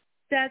table.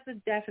 That's a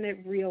definite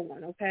real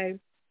one, okay?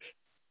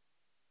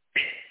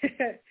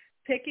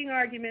 Picking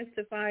arguments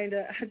to find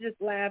I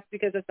just laughed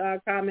because I saw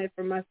a comment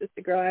from my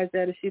sister girl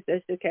Isaiah. She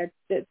said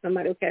that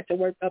somebody will catch a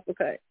work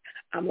uppercut.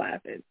 I'm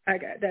laughing.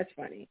 That's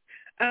funny.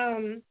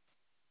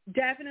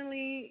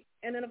 Definitely.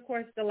 And then, of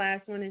course, the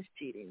last one is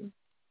cheating.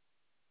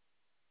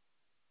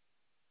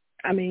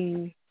 I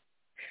mean,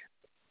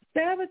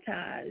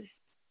 sabotage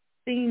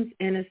seems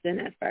innocent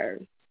at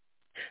first.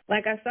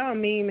 Like, I saw a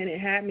meme and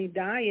it had me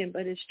dying,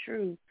 but it's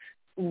true.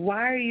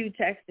 Why are you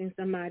texting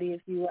somebody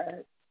if you are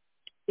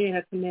in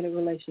a committed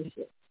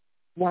relationship?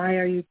 Why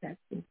are you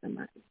texting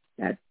somebody?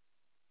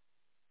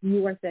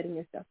 You are setting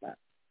yourself up.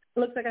 It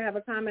looks like I have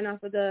a comment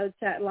off of the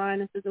chat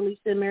line. It says,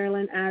 Alicia in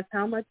Maryland asks,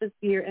 how much does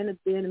fear and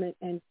abandonment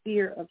and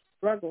fear of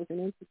struggles and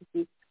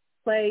intimacy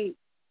play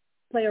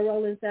a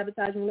role in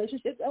sabotaging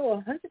relationships?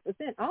 Oh,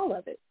 100%, all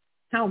of it.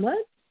 How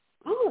much?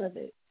 All of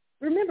it.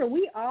 Remember,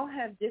 we all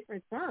have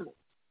different traumas.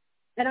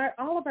 And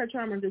all of our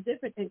traumas are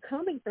different and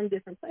coming from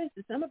different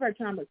places. Some of our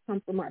traumas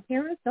come from our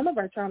parents. Some of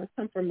our traumas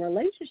come from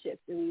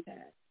relationships that we've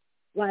had.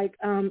 Like,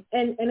 and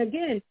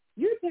again,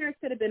 your parents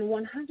could have been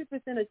 100%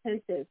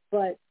 attentive,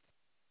 but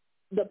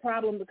the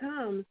problem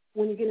becomes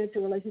when you get into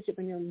a relationship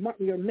and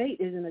your mate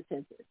isn't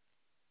attentive.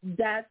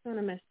 That's going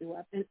to mess you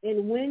up.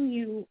 And when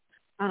you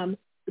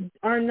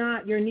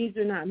your needs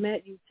are not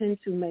met, you tend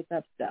to make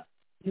up stuff.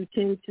 You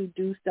tend to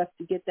do stuff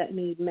to get that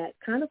need met,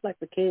 kind of like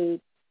the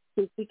kids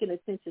who's seeking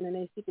attention, and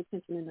they seek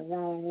attention in the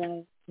wrong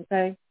way,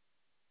 okay?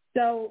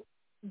 So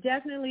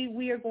definitely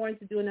we are going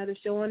to do another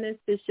show on this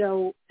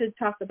to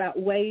talk about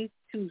ways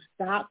to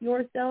stop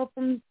yourself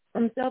from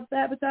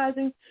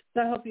self-sabotaging.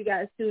 So I hope you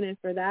guys tune in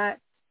for that,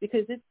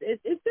 because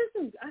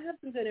I have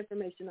some good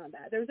information on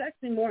that. There's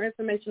actually more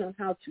information on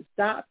how to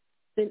stop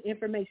than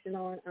information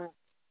on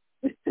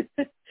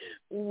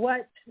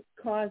what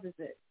causes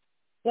it.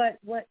 But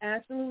what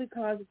absolutely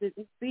causes it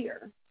is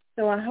fear.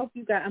 So I hope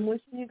I'm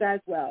wishing you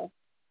guys well.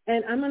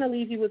 And I'm going to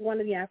leave you with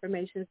one of the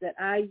affirmations that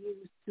I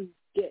used to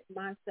get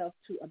myself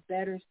to a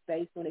better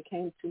space when it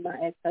came to my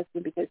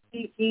ex-husband, because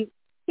he beat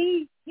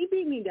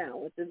me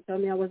down with it and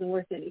told me I wasn't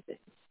worth anything.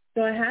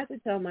 So I had to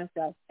tell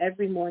myself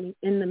every morning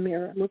in the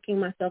mirror, looking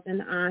myself in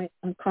the eye,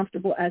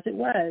 uncomfortable as it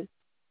was,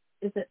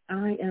 is that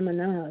I am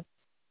enough.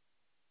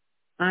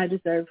 I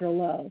deserve her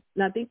love.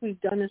 And I think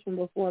we've done this one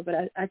before, but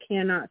I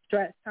cannot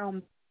stress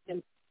how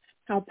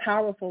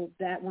powerful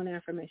that one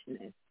affirmation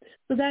is.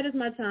 So that is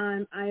my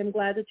time. I am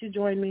glad that you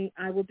joined me.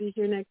 I will be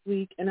here next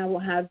week, and I will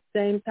have the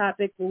same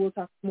topic, but we'll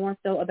talk more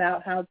so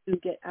about how to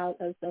get out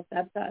of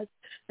self-sabotage.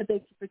 And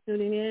thank you for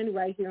tuning in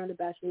right here on the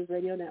Bachelor's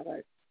Radio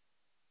Network.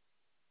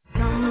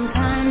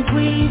 Sometimes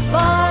we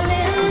fall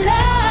in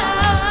love.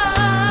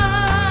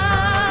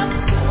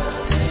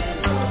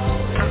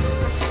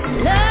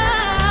 Love.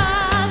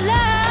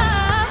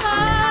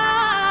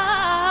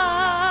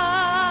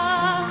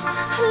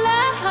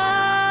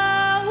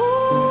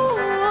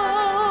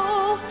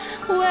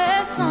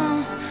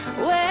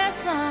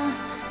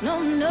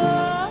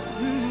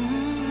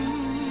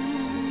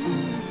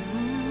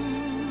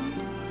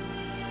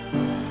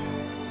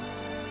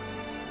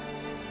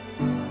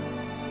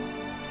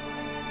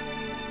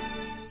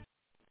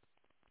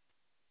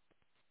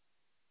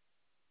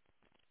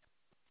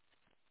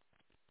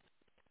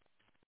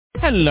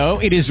 Hello,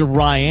 it is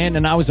Ryan,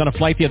 and I was on a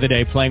flight the other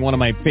day playing one of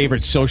my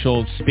favorite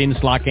social spin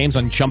slot games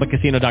on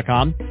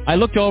ChumbaCasino.com. I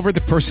looked over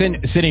the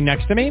person sitting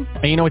next to me,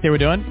 and you know what they were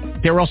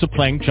doing? They were also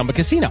playing Chumba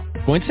Casino.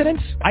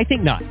 Coincidence? I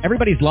think not.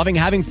 Everybody's loving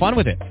having fun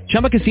with it.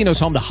 Chumba Casino is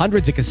home to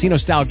hundreds of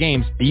casino-style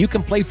games that you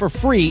can play for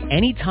free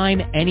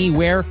anytime,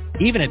 anywhere,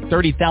 even at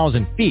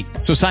 30,000 feet.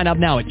 So sign up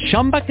now at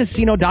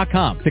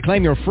ChumbaCasino.com to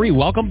claim your free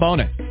welcome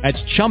bonus. That's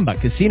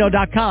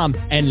ChumbaCasino.com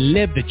and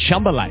live the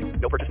Chumba life.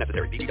 No purchase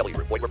necessary. VGW.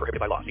 Void where prohibited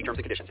by law. See terms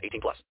and conditions.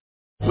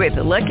 18+. With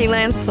the Lucky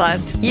Land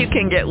Slots, you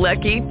can get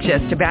lucky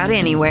just about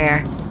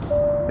anywhere.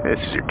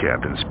 This is your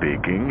captain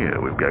speaking.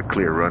 We've got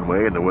clear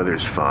runway and the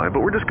weather's fine,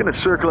 but we're just going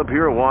to circle up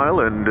here a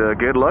while and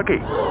get lucky.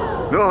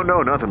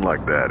 No, nothing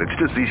like that. It's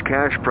just these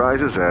cash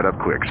prizes add up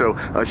quick. So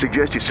I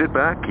suggest you sit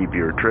back, keep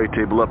your tray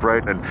table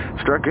upright, and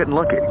start getting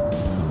lucky.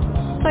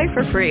 Play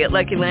for free at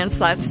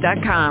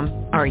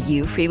LuckyLandSlots.com. Are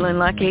you feeling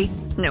lucky?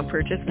 No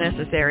purchase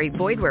necessary.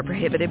 Void where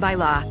prohibited by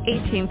law.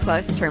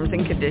 18+ terms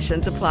and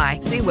conditions apply.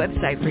 See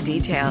website for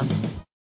details.